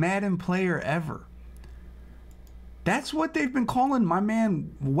luckiest Madden player ever. That's what they've been calling my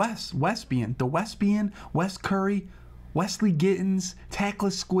man Wespian. The Wespian, Wes Curry, Wesley Gittins,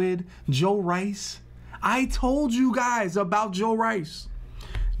 Tackless Squid, Joe Rice. I told you guys about Joe Rice.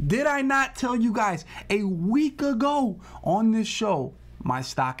 Did I not tell you guys a week ago on this show my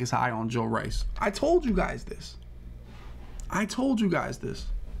stock is high on Joe Rice? I told you guys this. I told you guys this.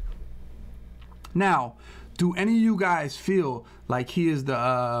 Now, do any of you guys feel like he is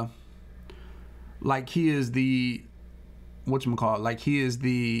the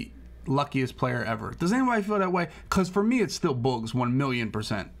luckiest player ever? Does anybody feel that way? Because for me, it's still Boogs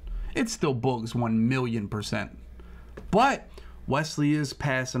 1,000,000%. It's still Boogs 1,000,000%. But Wesley is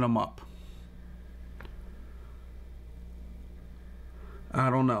passing him up. I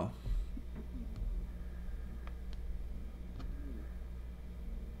don't know.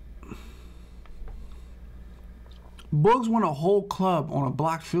 Boogs won a whole club on a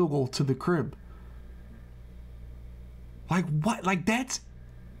blocked field goal to the crib. Like what? Like that's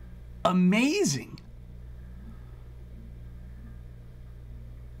amazing.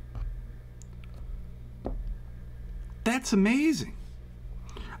 That's amazing.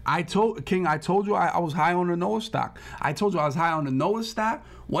 I told you I was high on the Noah stock. I told you I was high on the Noah stock,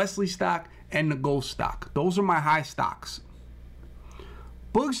 Wesley stock, and the Ghost stock. Those are my high stocks.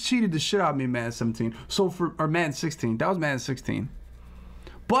 Boogs cheated the shit out of me in Madden 17. Or Madden 16. That was Madden 16.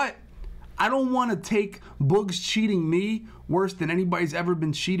 But I don't want to take Boogs cheating me worse than anybody's ever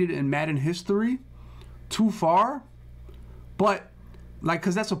been cheated in Madden history too far. But, like,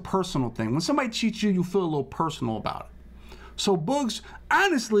 because that's a personal thing. When somebody cheats you, you feel a little personal about it. So Boogs,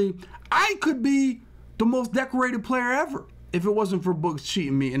 honestly, I could be the most decorated player ever if it wasn't for Boogs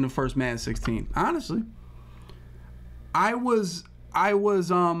cheating me in the first Madden 16. Honestly. I was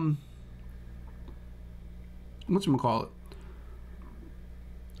whatchamacallit?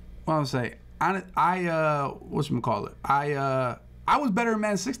 What I'm say? Whatchamacallit? I was better in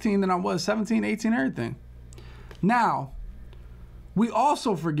Madden 16 than I was 17, 18, everything. Now, we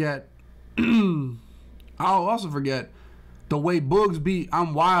also forget I'll also forget the way Boogs beat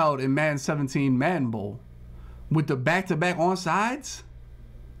I'm Wild in Madden 17 Madden Bowl with the back-to-back onside.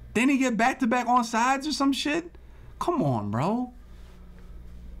 Didn't he get back-to-back onside or some shit? Come on, bro.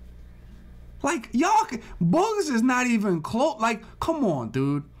 Like, y'all, Boogs is not even close. Like, come on,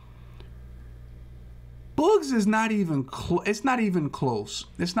 dude. Boogs is not even close. It's not even close.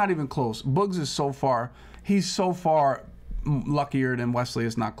 It's not even close. Boogs is so far. He's so far luckier than Wesley.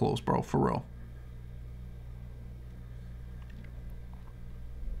 It's not close, bro. For real.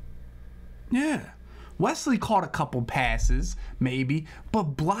 Yeah. Wesley caught a couple passes, maybe, but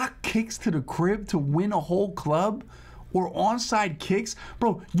block kicks to the crib to win a whole club? Or onside kicks?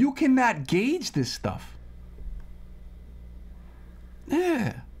 Bro, you cannot gauge this stuff.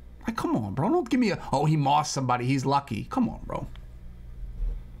 Yeah. Like, come on, bro. Don't give me oh, he mossed somebody. He's lucky. Come on, bro.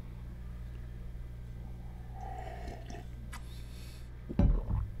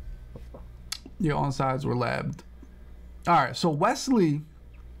 Your onsides were labbed. All right, so Wesley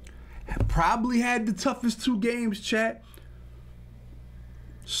probably had the toughest 2 games, chat.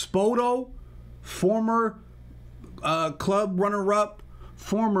 Spoto, former club runner-up,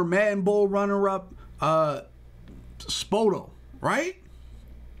 former Madden Bowl runner-up, Spoto, right?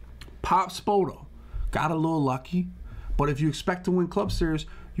 Pop Spoto. Got a little lucky. But if you expect to win Club Series,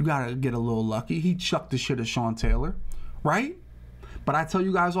 you got to get a little lucky. He chucked the shit at Sean Taylor, right? But I tell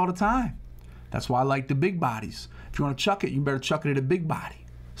you guys all the time, that's why I like the big bodies. If you want to chuck it, you better chuck it at a big body.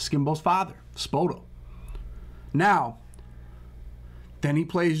 Skimbo's father, Spoto. Now, then he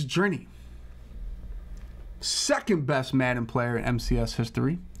plays Drenny. Second best Madden player in MCS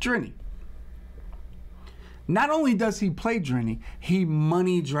history, Drenny. Not only does he play Drenny, he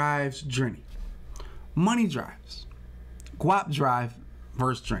money drives Drenny. Money drives. Guap drive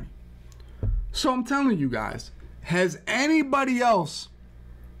versus Drenny. So I'm telling you guys, has anybody else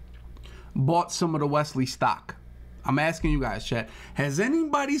bought some of the Wesley stock? I'm asking you guys, chat. Has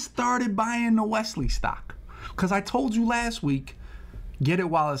anybody started buying the Wesley stock? Because I told you last week, get it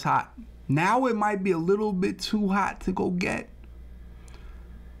while it's hot. Now it might be a little bit too hot to go get.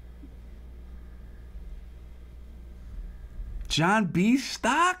 John B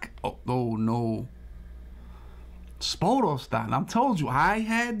stock? Oh no. Spoto stock. I told you, I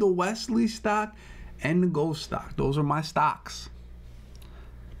had the Wesley stock and the Ghost stock. Those are my stocks.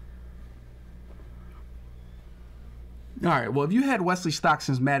 All right. Well, if you had Wesley stock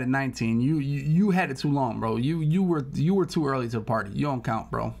since Madden 19, you had it too long, bro. You were too early to the party. You don't count,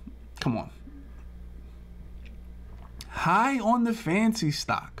 bro. Come on. High on the fancy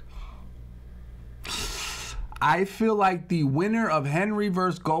stock. I feel like the winner of Henry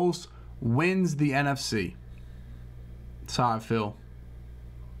vs. Ghost wins the NFC. That's how I feel.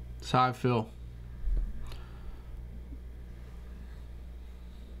 That's how I feel.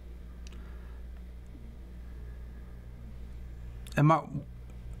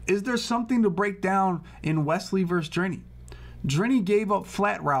 Is there something to break down in Wesley versus Drenny? Drenny gave up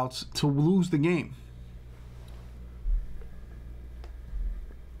flat routes to lose the game.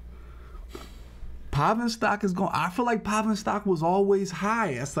 Pavenstock is going. I feel like Pavenstock was always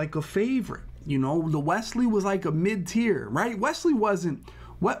high. That's like a favorite. You know, the Wesley was like a mid-tier, right? Wesley wasn't.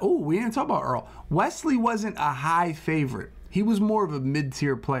 What? Oh, we didn't talk about Earl. Wesley wasn't a high favorite. He was more of a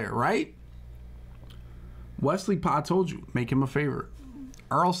mid-tier player, right? Wesley, I told you, make him a favorite.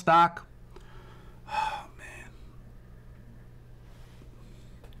 Earl stock. Oh, man.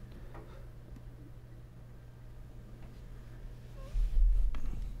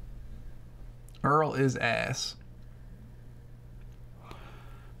 Earl is ass.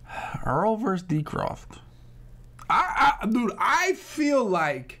 Earl versus Decroft. Dude, I feel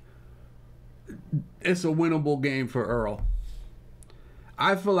like it's a winnable game for Earl.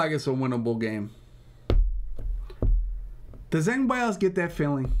 I feel like it's a winnable game. Does anybody else get that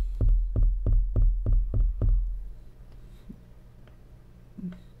feeling?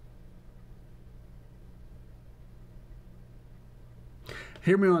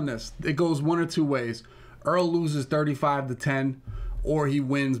 Hear me on this. It goes one or two ways. Earl loses 35-10, or he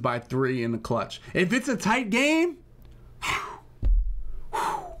wins by 3 in the clutch. If it's a tight game,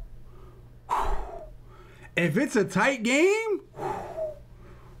 if it's a tight game,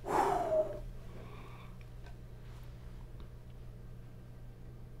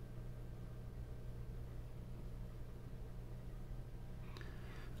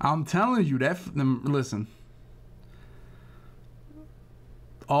 I'm telling you that. Listen,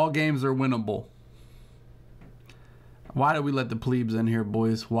 all games are winnable. Why did we let the plebes in here,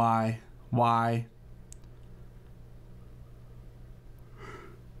 boys? Why? Why?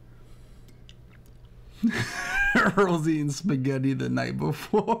 Earl's eating spaghetti the night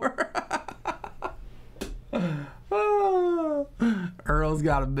before. Earl's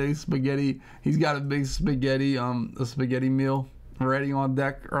got a big spaghetti. He's got a big spaghetti, a spaghetti meal ready on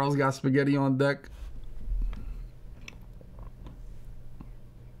deck. Earl's got spaghetti on deck.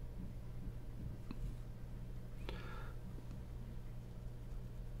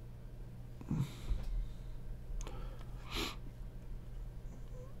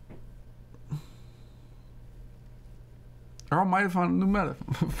 Earl might have found a new meta.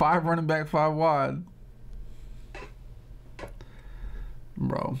 5 running back, 5 wide.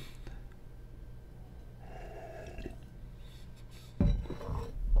 Bro.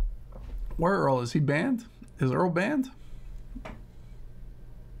 Where Earl? Is he banned? Is Earl banned?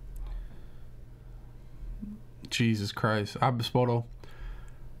 Jesus Christ. Abispoto.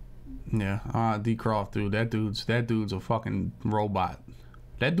 Yeah. D-Croft, dude. That dude's a fucking robot.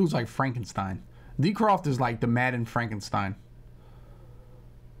 That dude's like Frankenstein. D-Croft is like the Madden Frankenstein.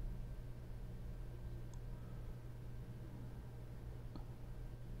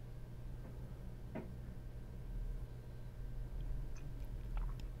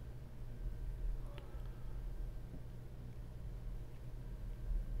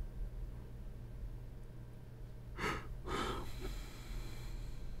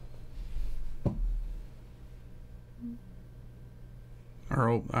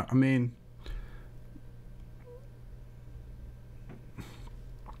 Earl, I mean,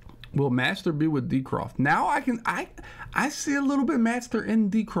 will Master be with Decroft? Now I see a little bit Master in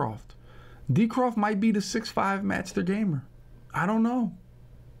Decroft. Decroft might be the 6'5" Master gamer. I don't know.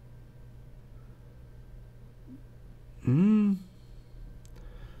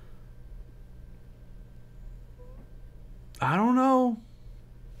 I don't know.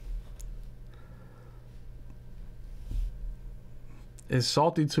 Is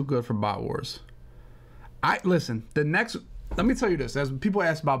Salty too good for Bot Wars? Listen, let me tell you this, as people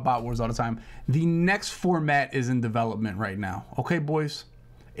ask about Bot Wars all the time, the next format is in development right now. Okay, boys?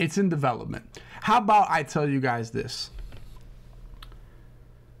 It's in development. How about I tell you guys this?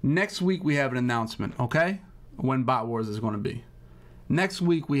 Next week we have an announcement, okay? When Bot Wars is going to be. Next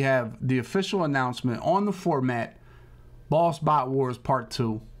week we have the official announcement on the format, Boss Bot Wars Part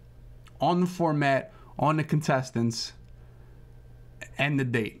 2. On the format, on the contestants, and the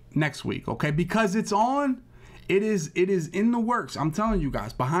date next week, okay? Because it's on, it is in the works. I'm telling you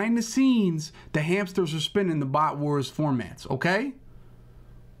guys, behind the scenes, the hamsters are spinning the Bot Wars formats, okay?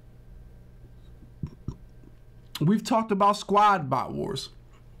 We've talked about Squad Bot Wars.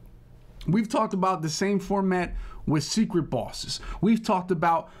 We've talked about the same format with secret bosses. We've talked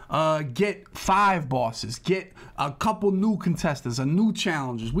about get 5 bosses, get a couple new contestants, a new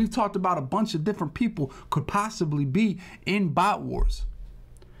challengers. We've talked about a bunch of different people could possibly be in Bot Wars.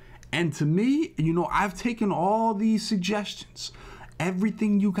 And to me, you know, I've taken all these suggestions.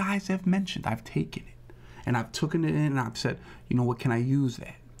 Everything you guys have mentioned, I've taken it. And I've taken it in and I've said, you know what, can I use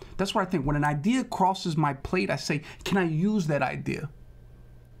that? That's why I think when an idea crosses my plate, I say, can I use that idea?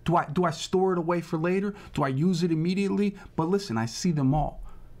 Do I store it away for later? Do I use it immediately? But listen, I see them all.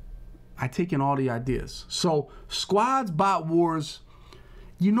 I take in all the ideas. So squads, bot wars,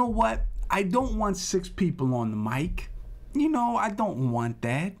 you know what? I don't want 6 people on the mic. You know, I don't want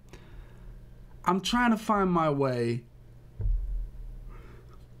that. I'm trying to find my way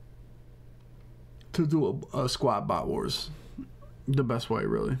to do a squad bot wars the best way,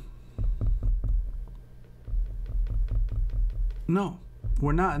 really. No,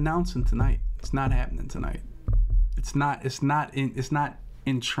 we're not announcing tonight. It's not happening tonight. It's not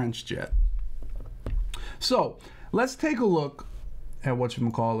entrenched yet. So let's take a look at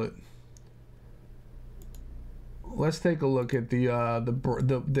whatchamacallit. Let's take a look at the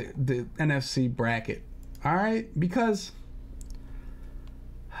NFC bracket. All right, because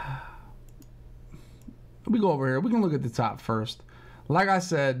we go over here. We can look at the top first. Like I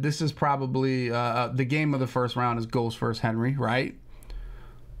said, this is probably the game of the first round is Ghost versus Henry, right?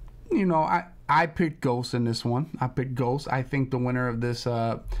 You know, I picked Ghost in this one. I picked Ghost. I think the winner of this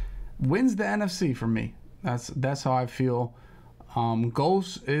wins the NFC for me. That's how I feel.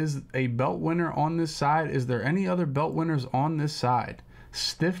 Ghost is a belt winner on this side. Is there any other belt winners on this side?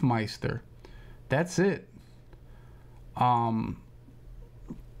 Stiffmeister. That's it. All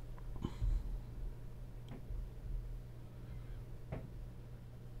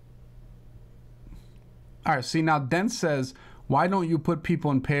right, see, now Dent says, why don't you put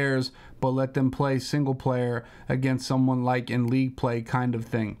people in pairs but let them play single player against someone like in league play kind of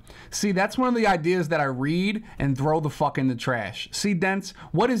thing? See, that's one of the ideas that I read and throw the fuck in the trash. See, Dents,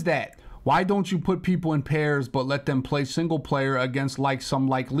 what is that? Why don't you put people in pairs but let them play single player against like some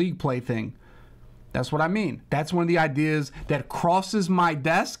like league play thing? That's what I mean. That's one of the ideas that crosses my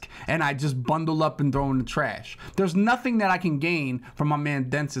desk and I just bundle up and throw in the trash. There's nothing that I can gain from my man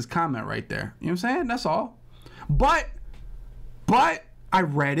Dentz's comment right there. You know what I'm saying? That's all. But I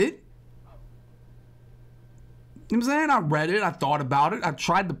read it. You know what I'm saying? I read it. I thought about it. I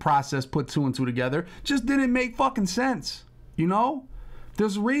tried to process, put 2 and 2 together. Just didn't make fucking sense. You know?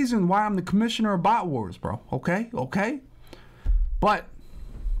 There's a reason why I'm the commissioner of Bot Wars, bro. Okay? Okay? But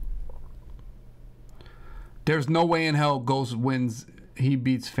there's no way in hell Ghost wins. He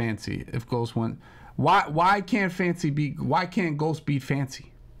beats Fancy if Ghost wins. Why can't Ghost beat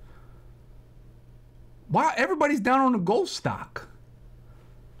Fancy? Why everybody's down on the Ghost stock?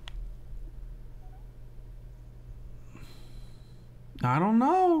 I don't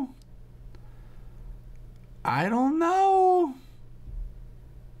know. I don't know.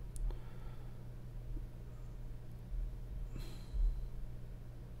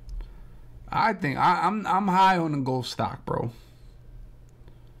 I think I'm high on the Ghost stock, bro.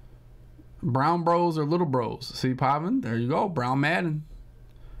 Brown bros or little bros. See, Pavin? There you go. Brown Madden.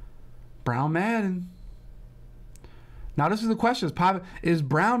 Brown Madden. Now, this is the question. Pavin, is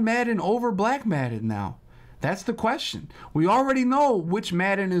Brown Madden over Black Madden now? That's the question. We already know which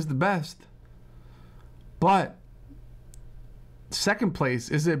Madden is the best. But second place,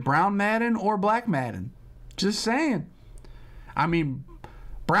 is it Brown Madden or Black Madden? Just saying. I mean,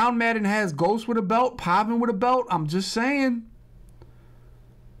 Brown Madden has Ghost with a belt, Pavin with a belt. I'm just saying.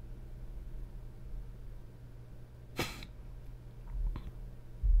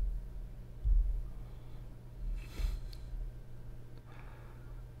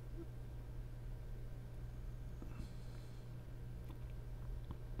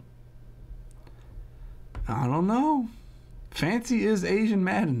 I don't know. Fancy is Asian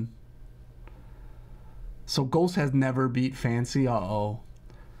Madden. So Ghost has never beat Fancy. Uh-oh.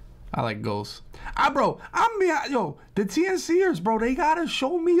 I like Ghost. Bro, the TNCers, bro, they gotta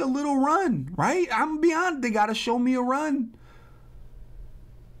show me a little run, right? I'm beyond. They gotta show me a run.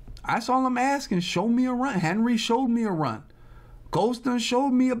 That's all I'm asking. Show me a run. Henry showed me a run. Ghost done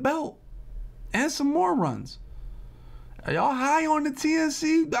showed me a belt. And some more runs. Are y'all high on the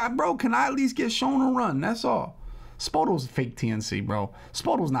TNC? Bro, can I at least get shown a run? That's all. Spoto's fake TNC, bro.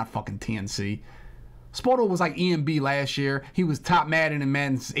 Spoto's not fucking TNC. Spoto was like EMB last year. He was top Madden in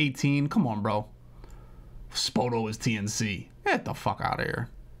Madden 18. Come on, bro. Spoto is TNC. Get the fuck out of here.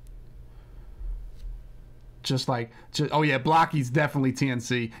 Oh yeah, Blocky's definitely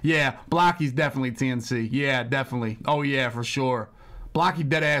TNC. Yeah, Blocky's definitely TNC. Yeah, definitely. Oh yeah, for sure. Blocky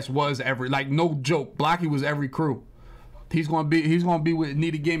deadass was no joke. Blocky was every crew. He's gonna be with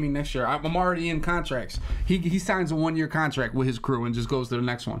Needed Gaming next year. I'm already in contracts. He signs a 1-year contract with his crew and just goes to the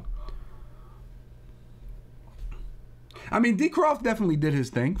next one. I mean, D. Croft definitely did his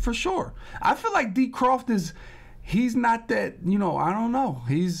thing for sure. I feel like D. Croft he's not that, I don't know.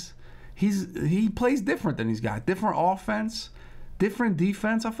 He plays different than these guys. Different offense, different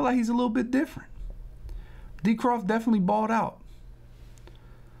defense. I feel like he's a little bit different. D. Croft definitely balled out.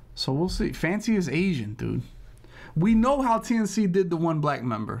 So we'll see. Fancy is Asian, dude. We know how TNC did the one black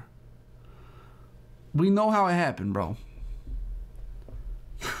member. We know how it happened, bro.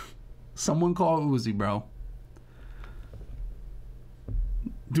 Someone call Uzi, bro.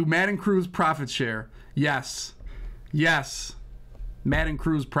 Do Madden Crew's profit share? Yes. Yes. Madden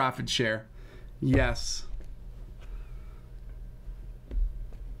Crew's profit share. Yes.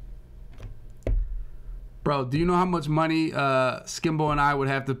 Bro, do you know how much money Skimbo and I would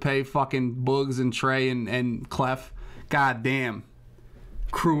have to pay fucking Boogs and Trey and Clef? God damn.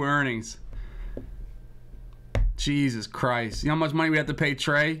 Crew earnings. Jesus Christ. You know how much money we have to pay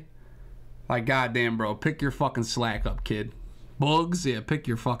Trey? Like, goddamn, bro. Pick your fucking slack up, kid. Boogs, yeah, pick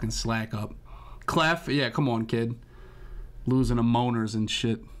your fucking slack up. Clef, yeah, come on, kid. Losing to moaners and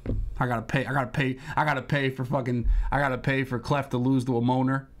shit. I gotta pay for Clef to lose to a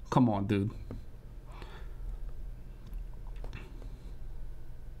moaner. Come on, dude.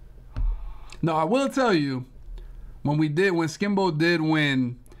 No, I will tell you, when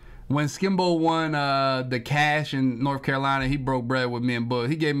Skimbo won the cash in North Carolina, he broke bread with me and Bug.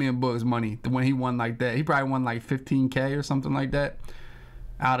 He gave me and Bugs money when he won like that. He probably won like 15K or something like that.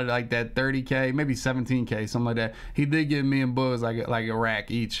 Out of like that 30K, maybe 17K, something like that. He did give me and Bugs like a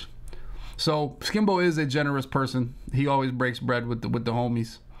rack each. So Skimbo is a generous person. He always breaks bread with the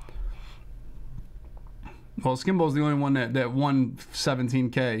homies. Well, Skimbo's the only one that won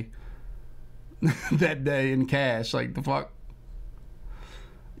 17K that day in cash. Like, the fuck?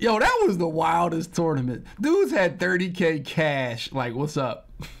 Yo, that was the wildest tournament. Dudes had 30K cash. Like, what's up?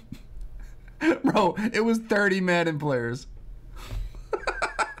 Bro, it was 30 Madden players.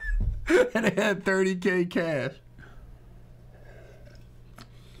 And they had 30K cash.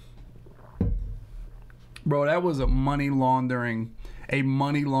 Bro, that was a money laundering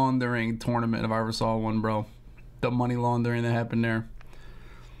tournament if I ever saw one, bro. The money laundering that happened there.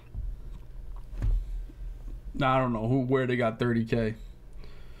 I don't know where they got 30K.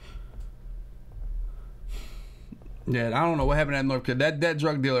 Yeah, I don't know what happened at North Carolina. That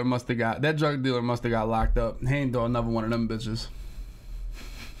drug dealer must have got locked up. He ain't doing another one of them bitches.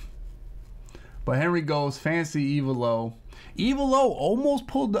 But Henry goes fancy Evilo. Evilo almost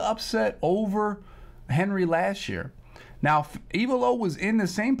pulled the upset over Henry last year. Now, Evilo was in the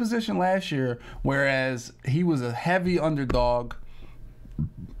same position last year, whereas he was a heavy underdog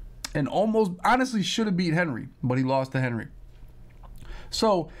and almost honestly should have beat Henry, but he lost to Henry.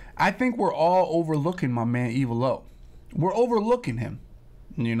 So I think we're all overlooking my man Evilo. We're overlooking him,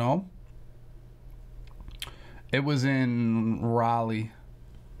 you know. It was in Raleigh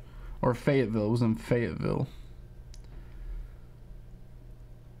or Fayetteville. It was in Fayetteville.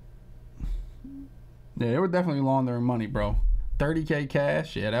 Yeah, they were definitely laundering money, bro. 30K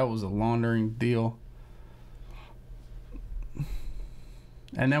cash. Yeah, that was a laundering deal.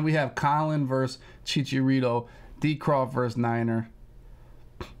 And then we have Colin versus Chicharito, D. Croft versus Niner.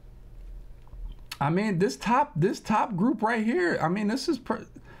 I mean, this top group right here. I mean, this is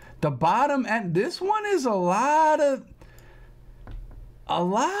the bottom, and this one is a lot of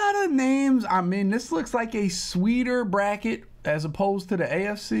names. I mean, this looks like a sweeter bracket as opposed to the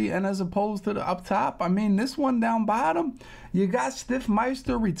AFC and as opposed to the up top. I mean, this one down bottom, you got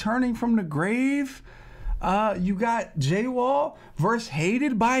Stiffmeister returning from the grave. You got J-Wall versus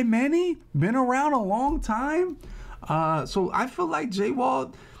hated by many, been around a long time. So I feel like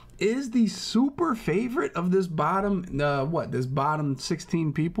J-Wall is the super favorite of this bottom, this bottom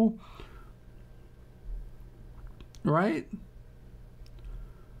 16 people, right?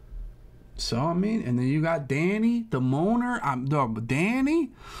 So, I mean, and then you got Danny, the moaner.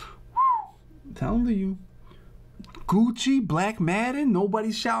 Danny, I'm telling you. Gucci, Black Madden.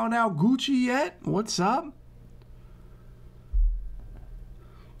 Nobody's shouting out Gucci yet. What's up?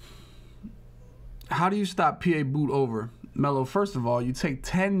 How do you stop PA boot over? Mello, first of all, you take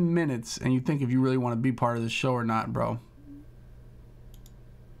 10 minutes and you think if you really want to be part of the show or not, bro.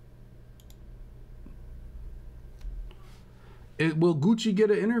 Will Gucci get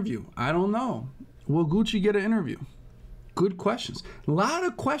an interview? I don't know. Will Gucci get an interview? Good questions. A lot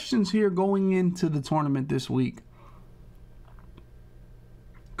of questions here going into the tournament this week.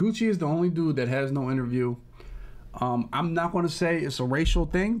 Gucci is the only dude that has no interview. I'm not going to say it's a racial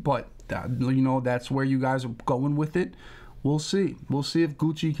thing, but you know, that's where you guys are going with it. We'll see. We'll see if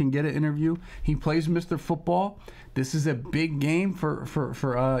Gucci can get an interview. He plays Mr. Football. This is a big game for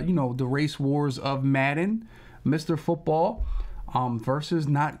you know, the race wars of Madden. Mr. Football versus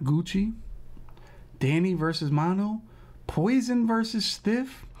not Gucci. Danny versus Mano. Poison versus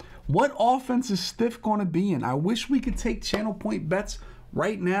Stiff. What offense is Stiff going to be in? I wish we could take channel point bets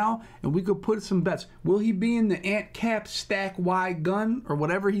right now, and we could put some bets. Will he be in the ant cap stack wide gun or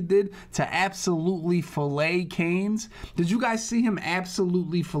whatever he did to absolutely fillet Canes? Did you guys see him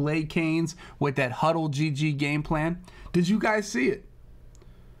absolutely fillet Canes with that huddle GG game plan? Did you guys see it?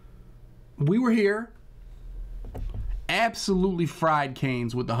 We were here. Absolutely fried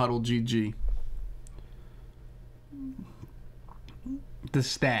Canes with the huddle GG. The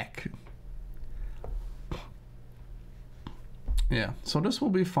stack. Yeah, so this will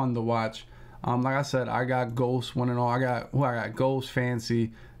be fun to watch. Like I said, I got Ghost winning all. I got Ghost,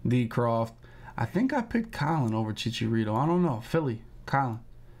 Fancy, D Croft. I think I picked Colin over Chicharito. I don't know. Philly, Colin.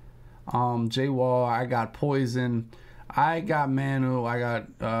 J Wall. I got Poison. I got Manu. I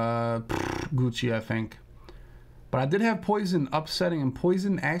got Gucci, I think. But I did have Poison upsetting, and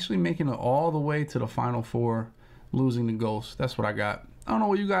Poison actually making it all the way to the Final Four, losing to Ghost. That's what I got. I don't know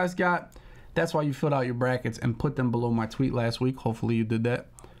what you guys got. That's why you filled out your brackets and put them below my tweet last week. Hopefully you did that.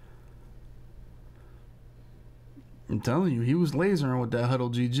 I'm telling you, he was lasering with that huddle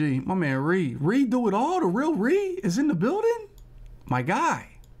GG. My man Reed do it all. The real Reed is in the building. My guy.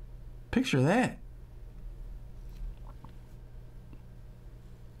 Picture that.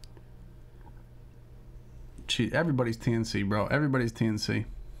 Everybody's TNC, bro. Everybody's TNC.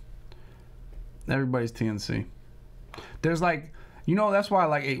 Everybody's TNC. There's like, you know, that's why I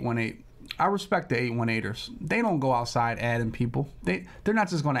like 818. I respect the 818ers. They don't go outside adding people. They're not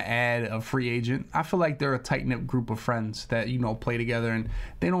just going to add a free agent. I feel like they're a tight-knit group of friends that, you know, play together, and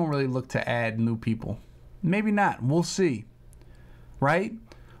they don't really look to add new people. Maybe not. We'll see. Right?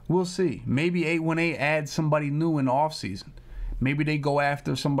 We'll see. Maybe 818 adds somebody new in the offseason. Maybe they go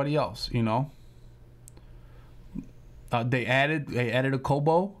after somebody else, you know? They added a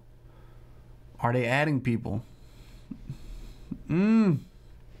Kobo. Are they adding people? Me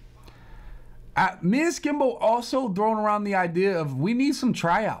and Skimbo also throwing around the idea of we need some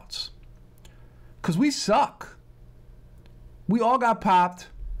tryouts. Because we suck. We all got popped.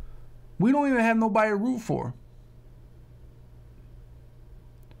 We don't even have nobody to root for.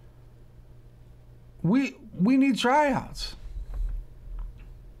 We need tryouts.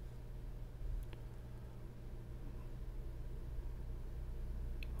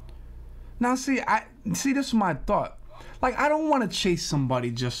 Now, see, this is my thought. Like, I don't want to chase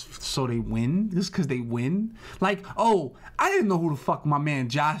somebody just so they win, just because they win. Like, oh, I didn't know who the fuck my man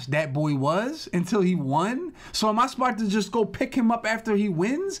Josh, that boy, was until he won. So am I smart to just go pick him up after he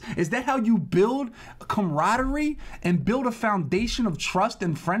wins? Is that how you build camaraderie and build a foundation of trust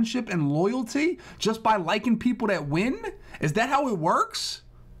and friendship and loyalty just by liking people that win? Is that how it works?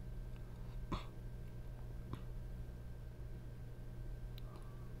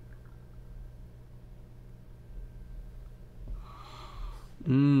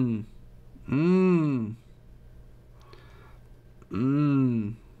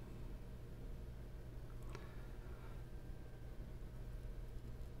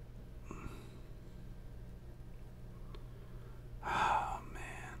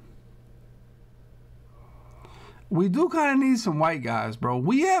 We do kind of need some white guys, bro.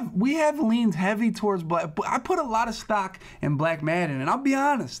 We have leaned heavy towards black. I put a lot of stock in Black Madden, and I'll be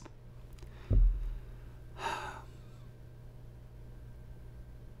honest.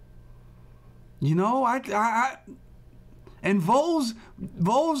 You know, and Vo's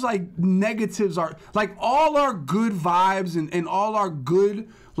like negatives are like all our good vibes and all our good,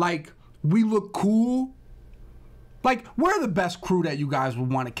 like, we look cool. Like, we're the best crew that you guys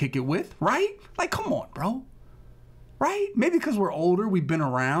would want to kick it with, right? Like, come on, bro. Right? Maybe because we're older, we've been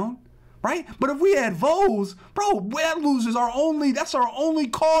around, right? But if we had Vo's, bro, that loses that's our only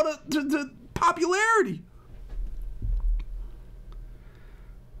call to popularity.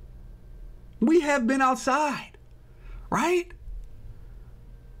 We have been outside, right?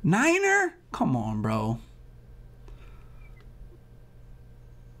 Niner? Come on, bro.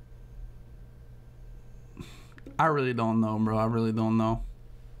 I really don't know, bro. I really don't know.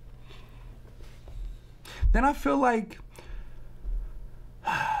 Then I feel like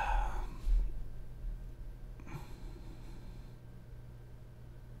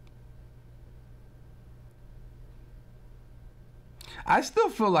I still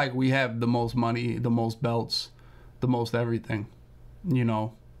feel like we have the most money, the most belts, the most everything. You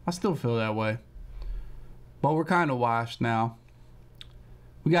know, I still feel that way. But we're kind of washed now.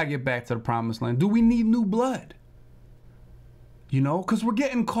 We got to get back to the promised land. Do we need new blood? You know, because we're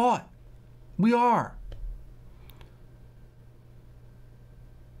getting caught. We are.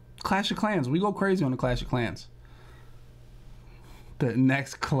 Clash of Clans. We go crazy on the Clash of Clans. The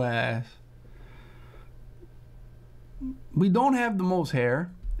next class. We don't have the most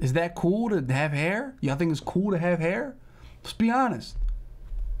hair. Is that cool to have hair? Y'all think it's cool to have hair? Let's be honest.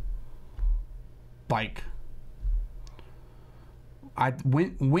 Like,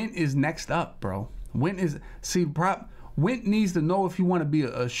 Wint is next up, bro. Wint needs to know if you want to be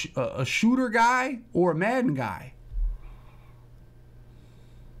a shooter guy or a Madden guy.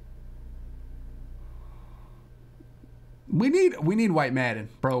 We need white Madden,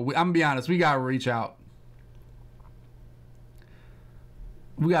 bro. I'm gonna be honest. We gotta reach out.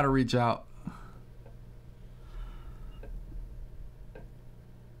 We gotta reach out.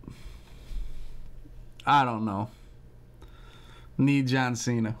 I don't know. Need John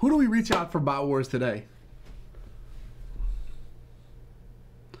Cena. Who do we reach out for Bot Wars today?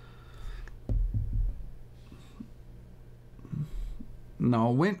 No,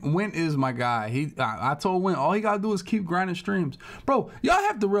 Wint is my guy. I told Wint all he gotta do is keep grinding streams, bro. Y'all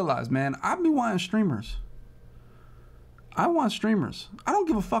have to realize, man. I be wanting streamers. I want streamers. I don't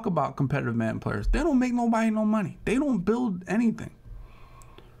give a fuck about competitive Madden players. They don't make nobody no money. They don't build anything.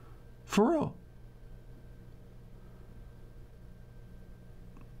 For real.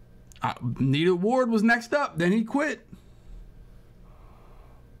 Needed Ward was next up. Then he quit.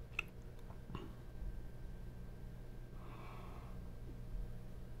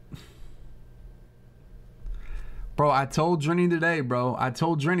 Bro, I told Drenny today, bro. I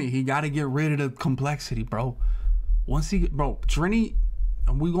told Drenny he got to get rid of the complexity, bro. Drenny,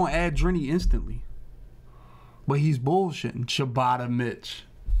 we gonna add Drenny instantly. But he's bullshitting. Ciabatta Mitch.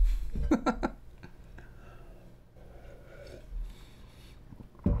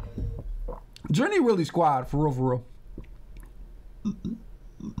 Drenny really squad, for real, for real.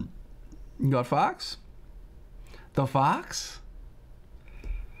 You got Fox? The Fox?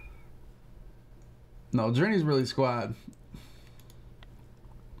 No, Drenny's really squad.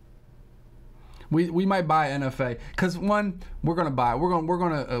 We might buy NFA because we're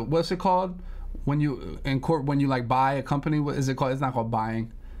gonna what's it called when you like buy a company? What is it called? It's not called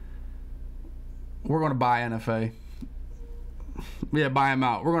buying. We're gonna buy NFA. Yeah, buy them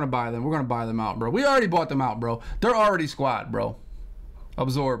out. We're gonna buy them. We're gonna buy them out, bro. We already bought them out, bro. They're already squad, bro.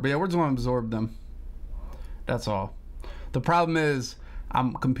 Absorb. But yeah, we're just gonna absorb them. That's all. The problem is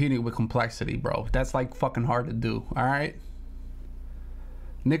I'm competing with complexity, bro. That's like fucking hard to do. All right.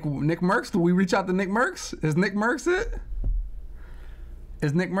 Nick Merckx. Do we reach out to Nick Merckx? Is Nick Merckx it?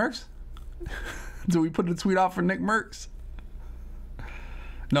 Is Nick Merckx? Do we put a tweet out for Nick Merckx?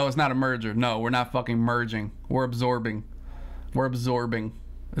 No, it's not a merger. No, we're not fucking merging. We're absorbing. We're absorbing.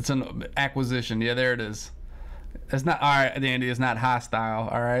 It's an acquisition. Yeah, there it is. It's not all right, Andy. It's not hostile.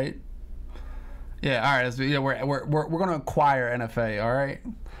 All right. Yeah, all right. So, yeah, we're gonna acquire NFA. All right,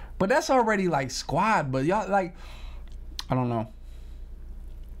 but that's already like squad. But y'all like, I don't know.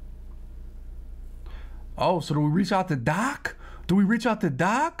 Oh, so do we reach out to Doc? Do we reach out to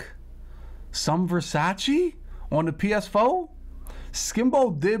Doc? Some Versace on the PS4.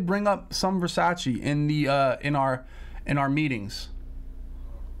 Skimbo did bring up some Versace in the in our meetings.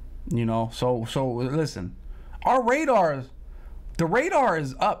 You know, so listen, our radar, the radar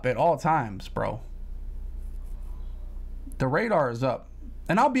is up at all times, bro. The radar is up.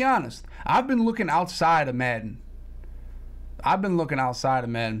 And I'll be honest, I've been looking outside of Madden. I've been looking outside of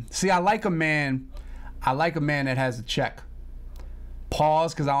Madden. See, I like a man that has a check.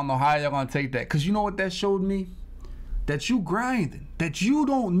 Pause, because I don't know how y'all gonna take that. Because you know what that showed me? That you grinding. That you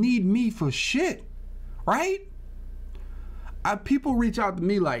don't need me for shit. Right? People reach out to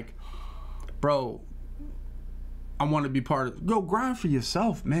me like, bro, I want to be part of. Go grind for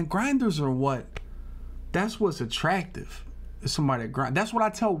yourself, man. Grinders are what? That's what's attractive. Is somebody that grind. That's what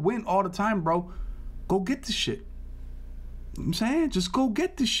I tell Win all the time, bro. Go get the shit. You know what I'm saying? Just go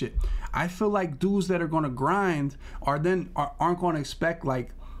get the shit. I feel like dudes that are gonna grind aren't gonna expect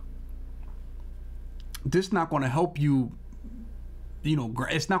like this. Not gonna help you. You know,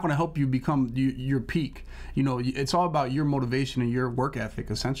 it's not gonna help you become your peak. You know, it's all about your motivation and your work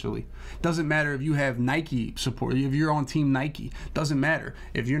ethic. Essentially, doesn't matter if you have Nike support. If you're on Team Nike, doesn't matter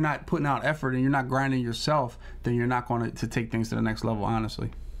if you're not putting out effort and you're not grinding yourself. Then you're not going to take things to the next level.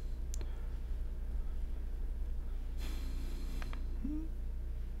 Honestly.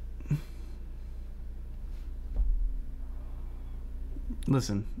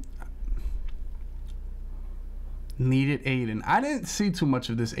 Listen, needed Aiden. I didn't see too much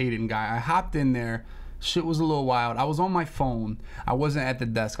of this Aiden guy. I hopped in there. Shit was a little wild. I was on my phone. I wasn't at the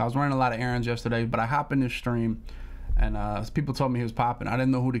desk. I was running a lot of errands yesterday, but I hopped in this stream, and people told me he was popping. I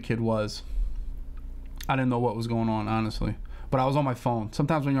didn't know who the kid was. I didn't know what was going on, honestly. But I was on my phone.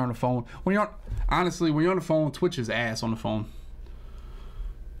 Sometimes when you're on the phone, when you're on the phone, Twitch is ass on the phone.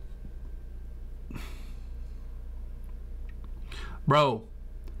 Bro,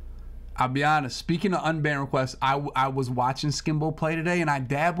 I'll be honest. Speaking of unban requests, I was watching Skimbo play today, and I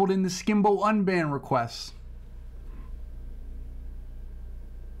dabbled in the Skimbo unban requests.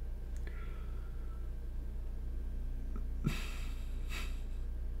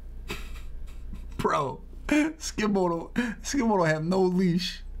 Bro, Skimbo don't have no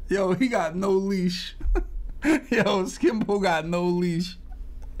leash. Yo, he got no leash. Yo, Skimbo got no leash.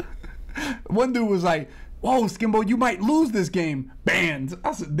 One dude was like, whoa, Skimbo, you might lose this game. Banned.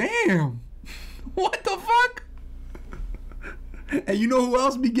 I said, damn. What the fuck? And you know who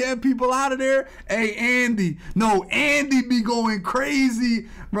else be getting people out of there? Hey, Andy. No, Andy be going crazy.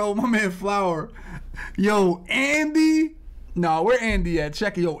 Bro, my man Flower. Yo, Andy. No, where Andy at?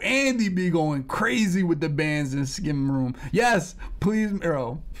 Check it. Yo, Andy be going crazy with the bans in the skim room. Yes, please,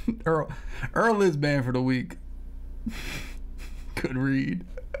 Earl. Earl is banned for the week. Good read.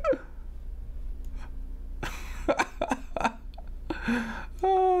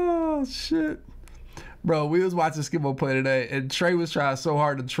 Oh, shit. Bro, we was watching Skimbo play today, and Trey was trying so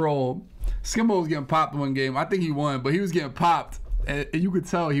hard to troll. Skimbo was getting popped one game. I think he won, but he was getting popped, and you could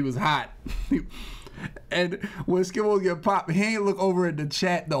tell he was hot. And when Skimbo was getting popped, he ain't look over at the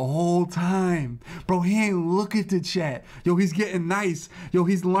chat the whole time. Bro, he ain't look at the chat. Yo, he's getting nice. Yo,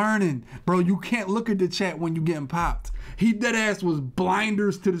 he's learning. Bro, you can't look at the chat when you getting popped. He dead ass was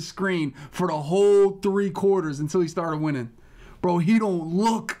blinders to the screen for the whole 3 quarters until he started winning. Bro, he don't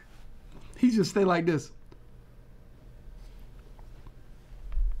look. He just stay like this.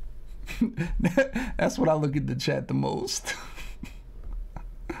 That's what I look at the chat the most.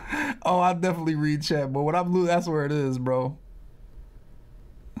 Oh, I definitely read chat, but when I'm losing, that's where it is, bro.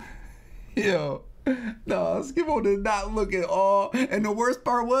 Yo, no, Skimbo did not look at all. And the worst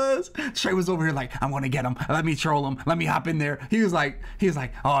part was, Trey was over here like, I'm gonna get him. Let me troll him. Let me hop in there. He was like,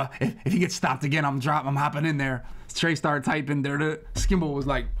 oh, if he gets stopped again, I'm hopping in there. Trey started typing there. Skimbo was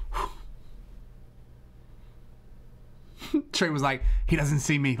like, Trey was like, he doesn't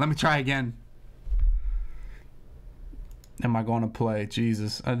see me. Let me try again. Am I going to play?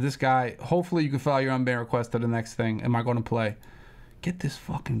 Jesus. This guy, hopefully you can file your unban request to the next thing. Am I going to play? Get this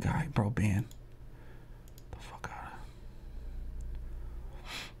fucking guy, bro, ban. The fuck out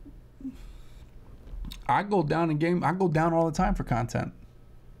of. I go down in game. I go down all the time for content.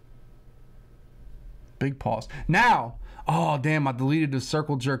 Big pause. Now, oh, damn, I deleted the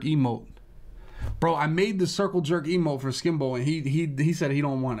circle jerk emote. Bro, I made the circle jerk emote for Skimbo, and he said he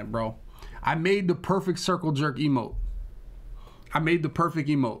don't want it, bro. I made the perfect circle jerk emote. I made the perfect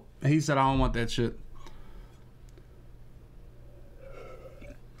emote. And he said, I don't want that shit.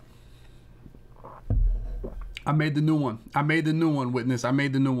 I made the new one. I made the new one, witness. I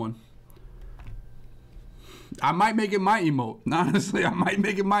made the new one. I might make it my emote. Honestly, I might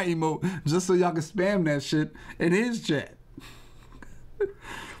make it my emote just so y'all can spam that shit in his chat.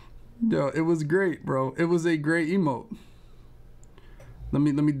 Yo, it was great, bro. It was a great emote. Let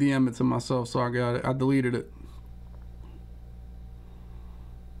me DM it to myself so I got it. I deleted it.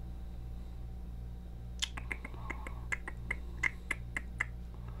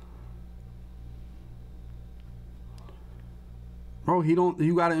 Bro,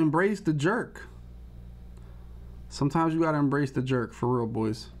 you gotta embrace the jerk. Sometimes you gotta embrace the jerk, for real,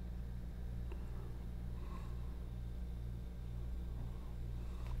 boys.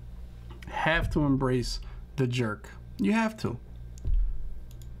 Have to embrace the jerk. You have to.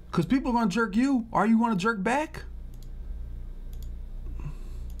 Because people are gonna jerk you. Are you gonna jerk back?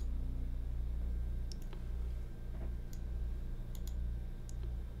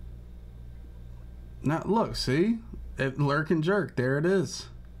 Now, look, see? Lurk and jerk. There it is.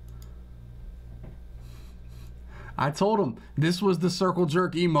 I told him this was the circle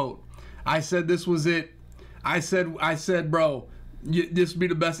jerk emote. I said this was it. I said, bro, this would be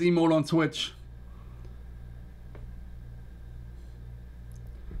the best emote on Twitch.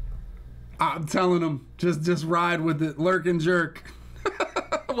 I'm telling him, just ride with it. Lurk and jerk.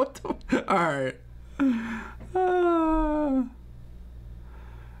 What the? All right.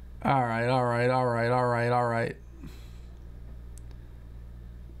 All right.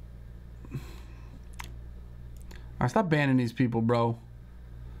 All right, stop banning these people, bro.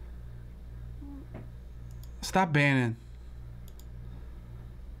 Stop banning.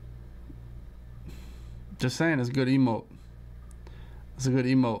 Just saying, it's a good emote. It's a good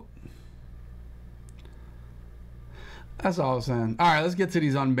emote. That's all I was saying. All right, let's get to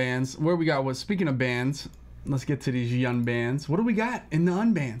these unbans. Where we got what? Speaking of bans, let's get to these unbans. What do we got in the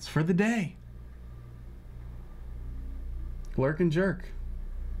unbans for the day? Lurk and jerk.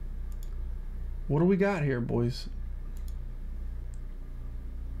 What do we got here, boys?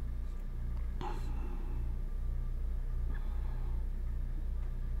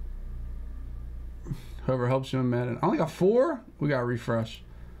 Whoever helps you in Madden. I only got 4. We got to refresh.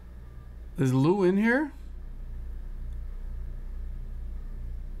 Is Lou in here?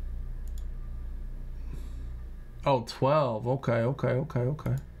 Oh, 12. Okay.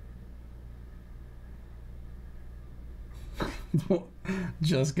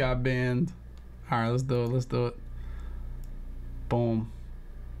 Just got banned. All right, let's do it. Boom.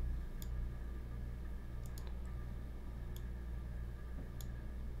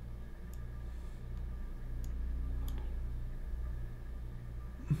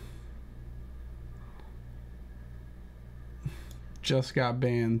 Just got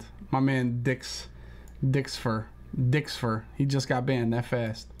banned. My man Dixfer. He just got banned that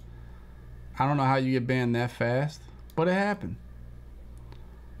fast. I don't know how you get banned that fast, but it happened.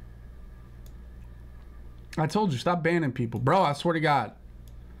 I told you, stop banning people. Bro, I swear to God.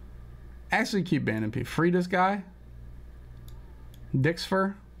 Actually keep banning people. Free this guy.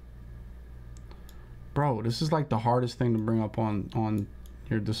 Dixfer. Bro, this is like the hardest thing to bring up on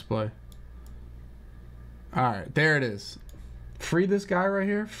your display. Alright, there it is. Free this guy right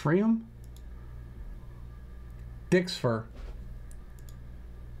here. Free him. Dixfer.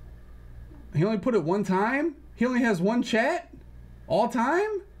 He only put it one time? He only has one chat? All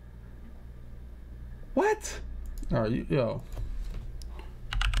time? What? Alright, yo.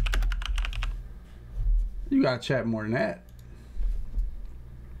 You gotta chat more than that.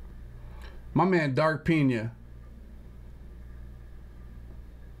 My man Dark Pena.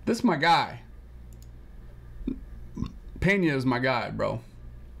 This is my guy. Pena is my guy, bro.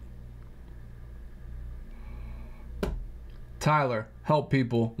 Tyler, help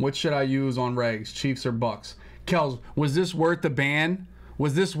people. What should I use on regs? Chiefs or Bucks? Kels, was this worth a ban?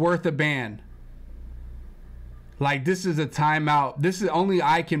 Was this worth a ban? Like, this is a timeout. This is only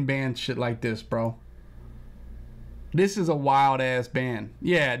I can ban shit like this, bro. This is a wild ass ban.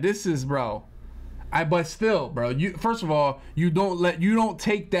 Yeah, this is, bro. But still, bro. You first of all, you don't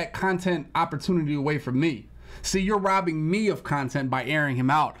take that content opportunity away from me. See, you're robbing me of content by airing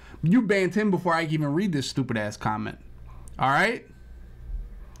him out. You banned him before I can even read this stupid ass comment. All right.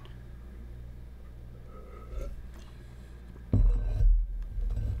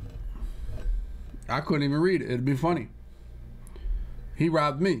 I couldn't even read it. It'd be funny. He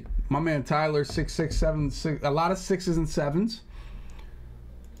robbed me. My man Tyler, 6, 6, 7, 6, a lot of 6s and 7s.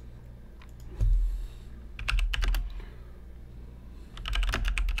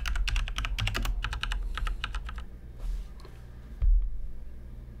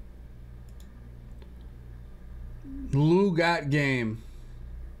 Lou got game.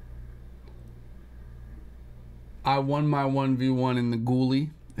 I won my 1v1 in the ghoulie.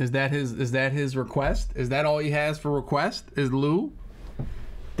 Is that his request? Is that all he has for request? Is Lou?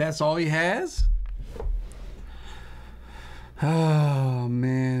 That's all he has? Oh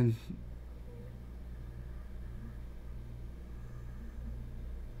man.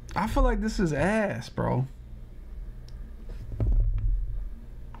 I feel like this is ass, bro.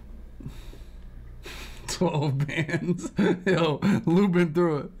 12 bands. Yo, Lou been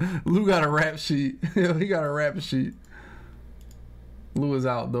through it. Lou got a rap sheet. Yo, he got a rap sheet. Lou is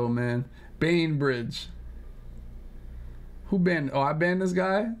out though, man. Bainbridge. Who banned? Oh, I banned this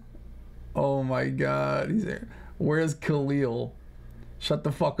guy? Oh my God. He's there. Where's Khalil? Shut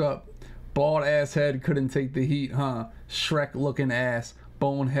the fuck up. Bald ass head couldn't take the heat, huh? Shrek looking ass.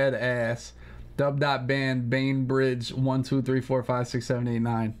 Bonehead ass. Dub.band Bainbridge 1 2 3 4 5 6 7 8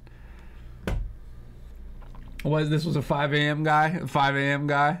 9. This was a 5 a.m. guy? 5 a.m.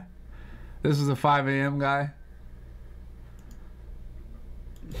 guy? This was a 5 a.m. guy?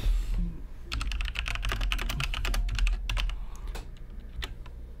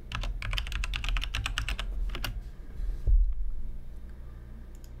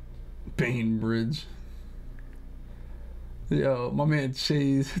 Bainbridge. Yo, my man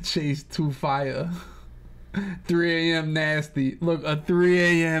Chase 2 fire. 3 a.m. nasty. Look, a 3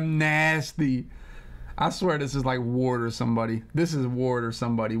 a.m. nasty. I swear this is like Ward or somebody. This is Ward or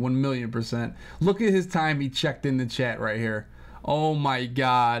somebody. 1,000,000%. Look at his time he checked in the chat right here. Oh my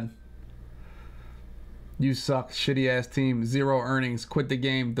God. You suck. Shitty ass team. 0 earnings. Quit the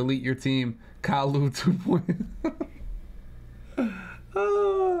game. Delete your team. Kalu 2.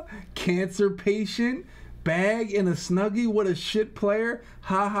 Cancer patient. Bag and a snuggie. What a shit player.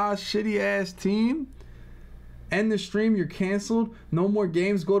 Haha, shitty ass team. End the stream. You're canceled. No more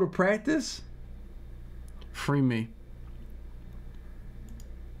games. Go to practice. Free me.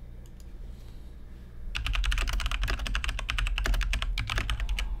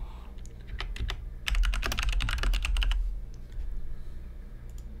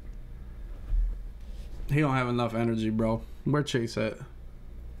 He don't have enough energy, bro. Where Chase at?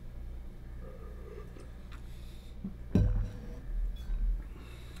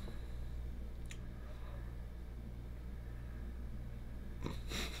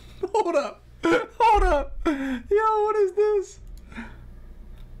 Hold up. Hold up. Yo, what is this?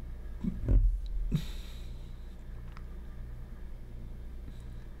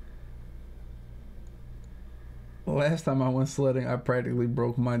 Last time I went sledding, I practically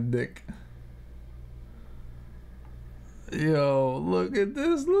broke my dick. Yo, look at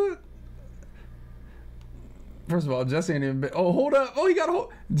this. Look. First of all, Jesse ain't even been. Oh, hold up. Oh, he got a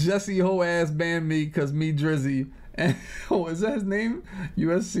whole. Jesse whole ass banned me because me Drizzy. And oh, is that his name?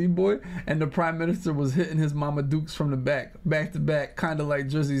 USC boy. And the prime minister was hitting his mama Dukes from the back to back, kind of like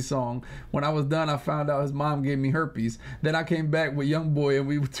Drizzy's song. When I was done, I found out his mom gave me herpes. Then I came back with young boy and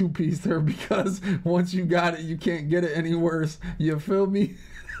we two-pieced her because once you got it, you can't get it any worse. You feel me?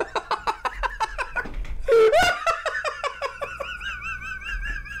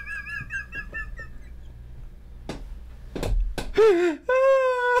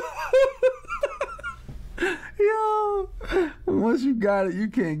 Yo, once you got it, you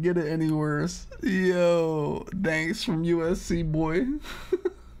can't get it any worse. Yo, thanks from USC boy.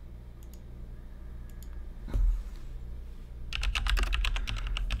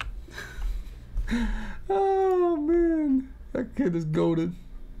 Oh man, that kid is goated.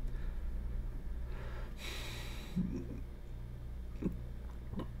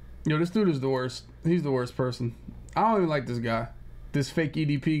 Yo, this dude is the worst. He's the worst person. I don't even like this guy. This fake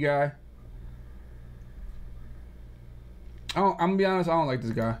EDP guy. I'm gonna be honest, I don't like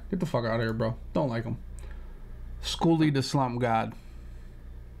this guy. Get the fuck out of here, bro. Don't like him. Schoolie the slump god.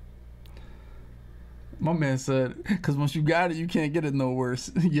 My man said, because once you got it, you can't get it no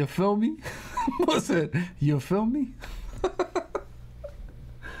worse. You feel me? What's it? You feel me?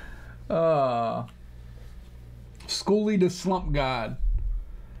 Schoolie the slump god.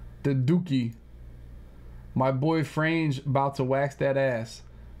 The dookie. My boy Frange about to wax that ass.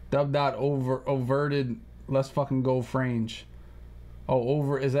 Dub dot overted. Let's fucking go Frange.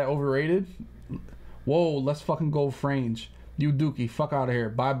 Oh, is that overrated? Whoa, let's fucking go Frange. You dookie, fuck out of here.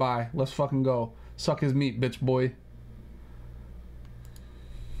 Bye bye. Let's fucking go. Suck his meat, bitch boy.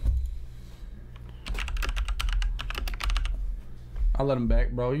 I let him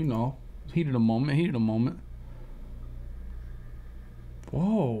back, bro. You know. Heat of the moment. Heat of the moment.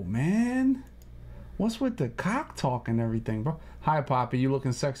 Whoa, man. What's with the cock talk and everything, bro? Hi, Poppy. You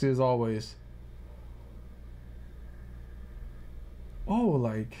looking sexy as always. Oh,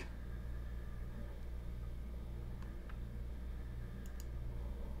 like.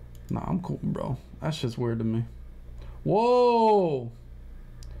 Nah, I'm cool, bro. That's just weird to me. Whoa.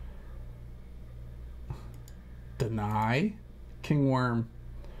 Deny. King Worm.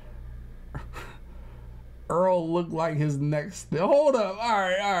 Earl looked like his next. Hold up. All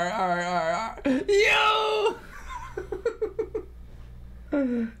right. Yo.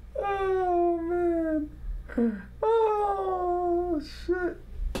 Oh man. Oh shit.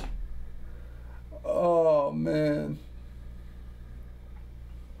 Oh man.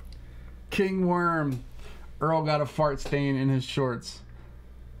 King Worm. Earl got a fart stain in his shorts.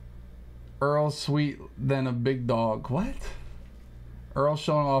 Earl sweet than a big dog. What? Earl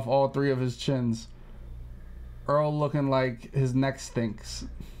showing off all three of his chins. Earl looking like his neck stinks.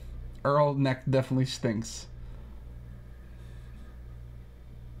 Earl neck definitely stinks.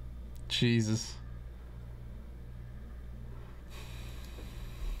 Jesus.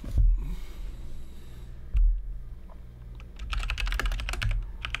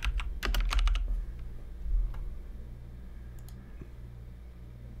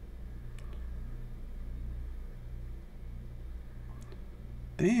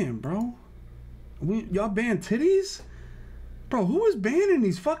 Damn, bro. Y'all ban titties? Bro, who is banning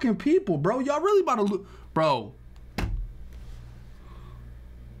these fucking people, bro? Y'all really about to bro.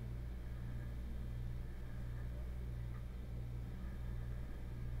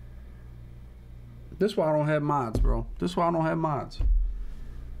 This why I don't have mods, bro. This why I don't have mods.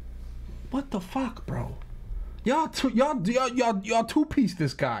 What the fuck, bro? Y'all two-piece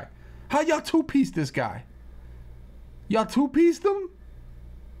this guy. How y'all two-piece this guy? Y'all two-pieced him?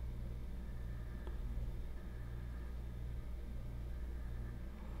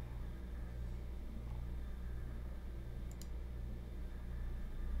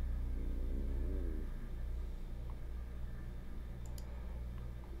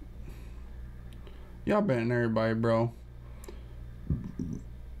 Y'all banning everybody, bro.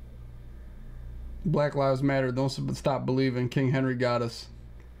 Black Lives Matter. Don't stop believing. King Henry got us.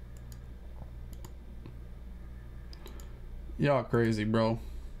 Y'all crazy, bro.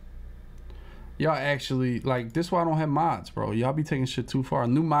 Y'all actually, like, this why I don't have mods, bro. Y'all be taking shit too far.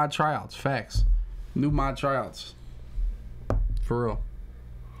 New mod tryouts. Facts. New mod tryouts. For real.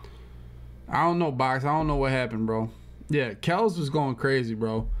 I don't know, Box. I don't know what happened, bro. Yeah, Kels was going crazy,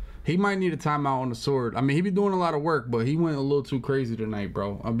 bro. He might need a timeout on the sword. I mean, he be doing a lot of work, but he went a little too crazy tonight,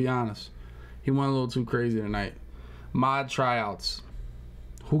 bro. I'll be honest. He went a little too crazy tonight. Mod tryouts.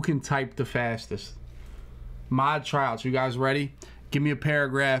 Who can type the fastest? Mod tryouts. You guys ready? Give me a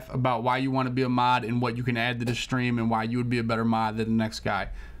paragraph about why you want to be a mod and what you can add to the stream and why you would be a better mod than the next guy.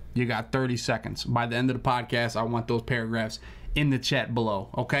 You got 30 seconds. By the end of the podcast, I want those paragraphs in the chat below.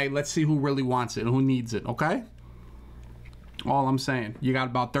 Okay? Let's see who really wants it and who needs it. Okay? All I'm saying. You got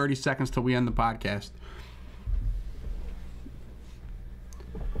about 30 seconds till we end the podcast.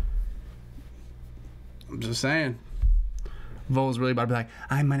 I'm just saying. Vo's really about to be like,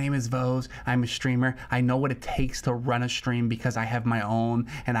 "Hi, my name is Vos. I'm a streamer. I know what it takes to run a stream because I have my own,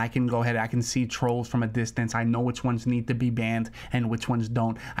 and I can go ahead. I can see trolls from a distance. I know which ones need to be banned and which ones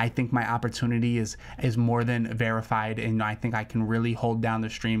don't. I think my opportunity is more than verified, and I think I can really hold down the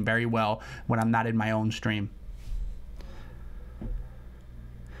stream very well when I'm not in my own stream."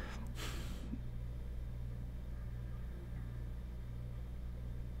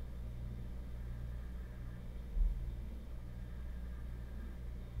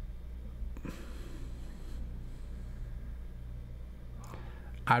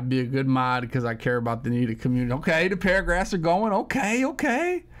 I'd be a good mod because I care about the needed community. Okay, the paragraphs are going.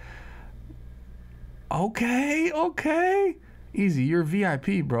 Okay. Easy, you're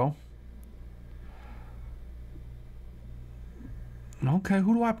VIP, bro. Okay,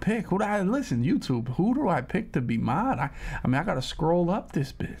 who do I pick? Listen, YouTube, who do I pick to be mod? I mean, I gotta scroll up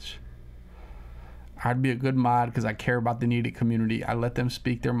this bitch. I'd be a good mod because I care about the needed community. I let them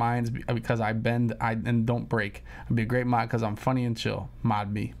speak their minds because I bend and don't break. I'd be a great mod because I'm funny and chill.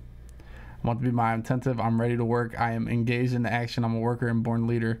 Mod me. I want to be my attentive. I'm ready to work. I am engaged in the action. I'm a worker and born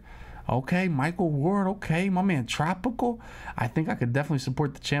leader. Okay, Michael Ward. Okay, my man Tropical. I think I could definitely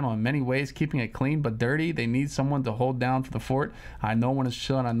support the channel in many ways. Keeping it clean but dirty. They need someone to hold down for the fort. I know when it's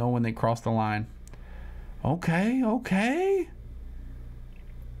chill and I know when they cross the line. Okay.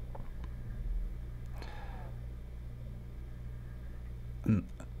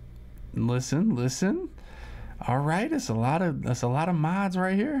 Listen. All right, it's a lot of mods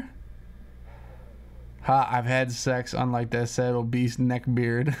right here. I've had sex, unlike that said obese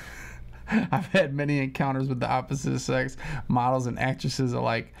neckbeard. I've had many encounters with the opposite sex, models and actresses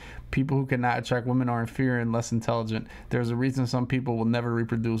alike. People who cannot attract women are inferior and less intelligent. There's a reason some people will never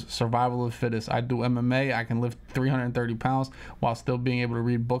reproduce. Survival of the fittest. I do MMA. I can lift 330 pounds while still being able to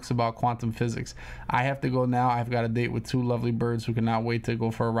read books about quantum physics. I have to go now. I've got a date with 2 lovely birds who cannot wait to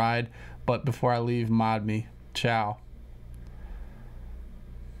go for a ride. But before I leave, mod me. Ciao.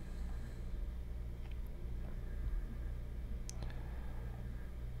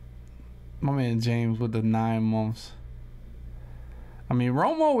 My man James with the 9 months. I mean,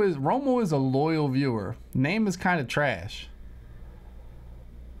 Romo is a loyal viewer. Name is kind of trash.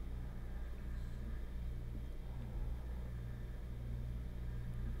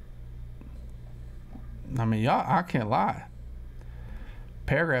 I mean, y'all, I can't lie.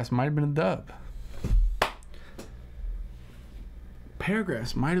 Paragraphs might have been a dub.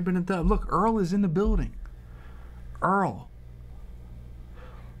 Paragraphs might have been a dub. Look, Earl is in the building. Earl.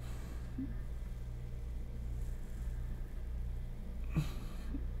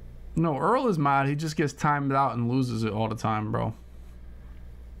 No, Earl is mod. He just gets timed out and loses it all the time, bro.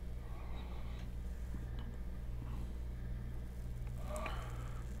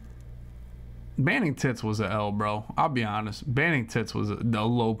 Banning tits was a L, bro. I'll be honest. Banning tits was a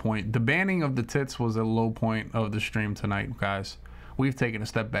low point. The banning of the tits was a low point of the stream tonight, guys. We've taken a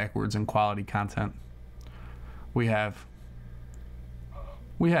step backwards in quality content. We have.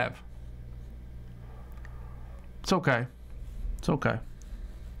 It's okay.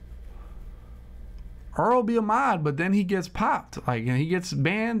 Earl be a mod, but then he gets popped. Like, and he gets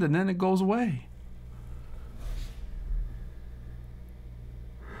banned and then it goes away.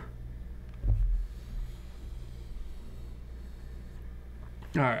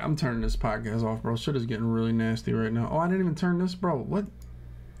 All right, I'm turning this podcast off, bro. Shit is getting really nasty right now. Oh, I didn't even turn this, bro. What?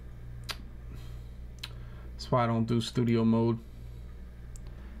 That's why I don't do studio mode.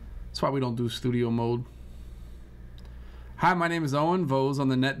 That's why we don't do studio mode. Hi, my name is Owen Vos on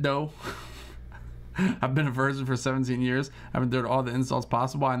the net dough. I've been a virgin for 17 years. I've endured all the insults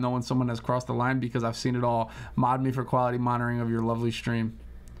possible. I know when someone has crossed the line because I've seen it all. Mod me for quality monitoring of your lovely stream.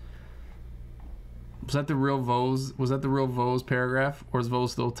 Was that the real Vos? Was that the real Vos paragraph? Or is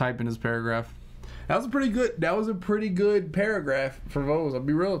Vos still typing his paragraph? That was a pretty good paragraph for Vos. I'll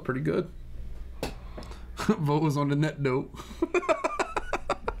be real, it's pretty good. Vos on the net dough.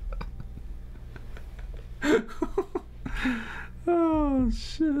 Oh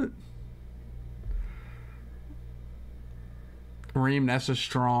shit. Reem, that's a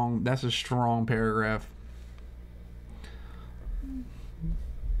strong paragraph.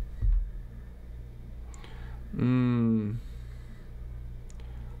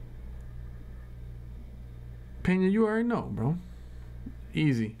 Pena, you already know, bro.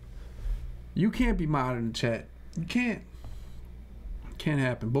 Easy. You can't be modded in the chat. You can't. Can't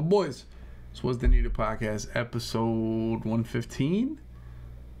happen. But boys, this was the Needed Podcast, episode 115.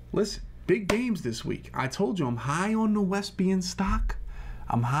 Listen, big games this week. I told you I'm high on the Westbian stock.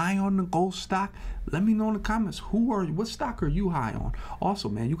 I'm high on the gold stock. Let me know in the comments, what stock are you high on? Also,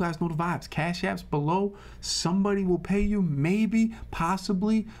 man, you guys know the vibes. Cash apps below. Somebody will pay you, maybe,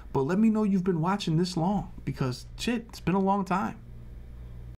 possibly. But let me know you've been watching this long, because shit, it's been a long time.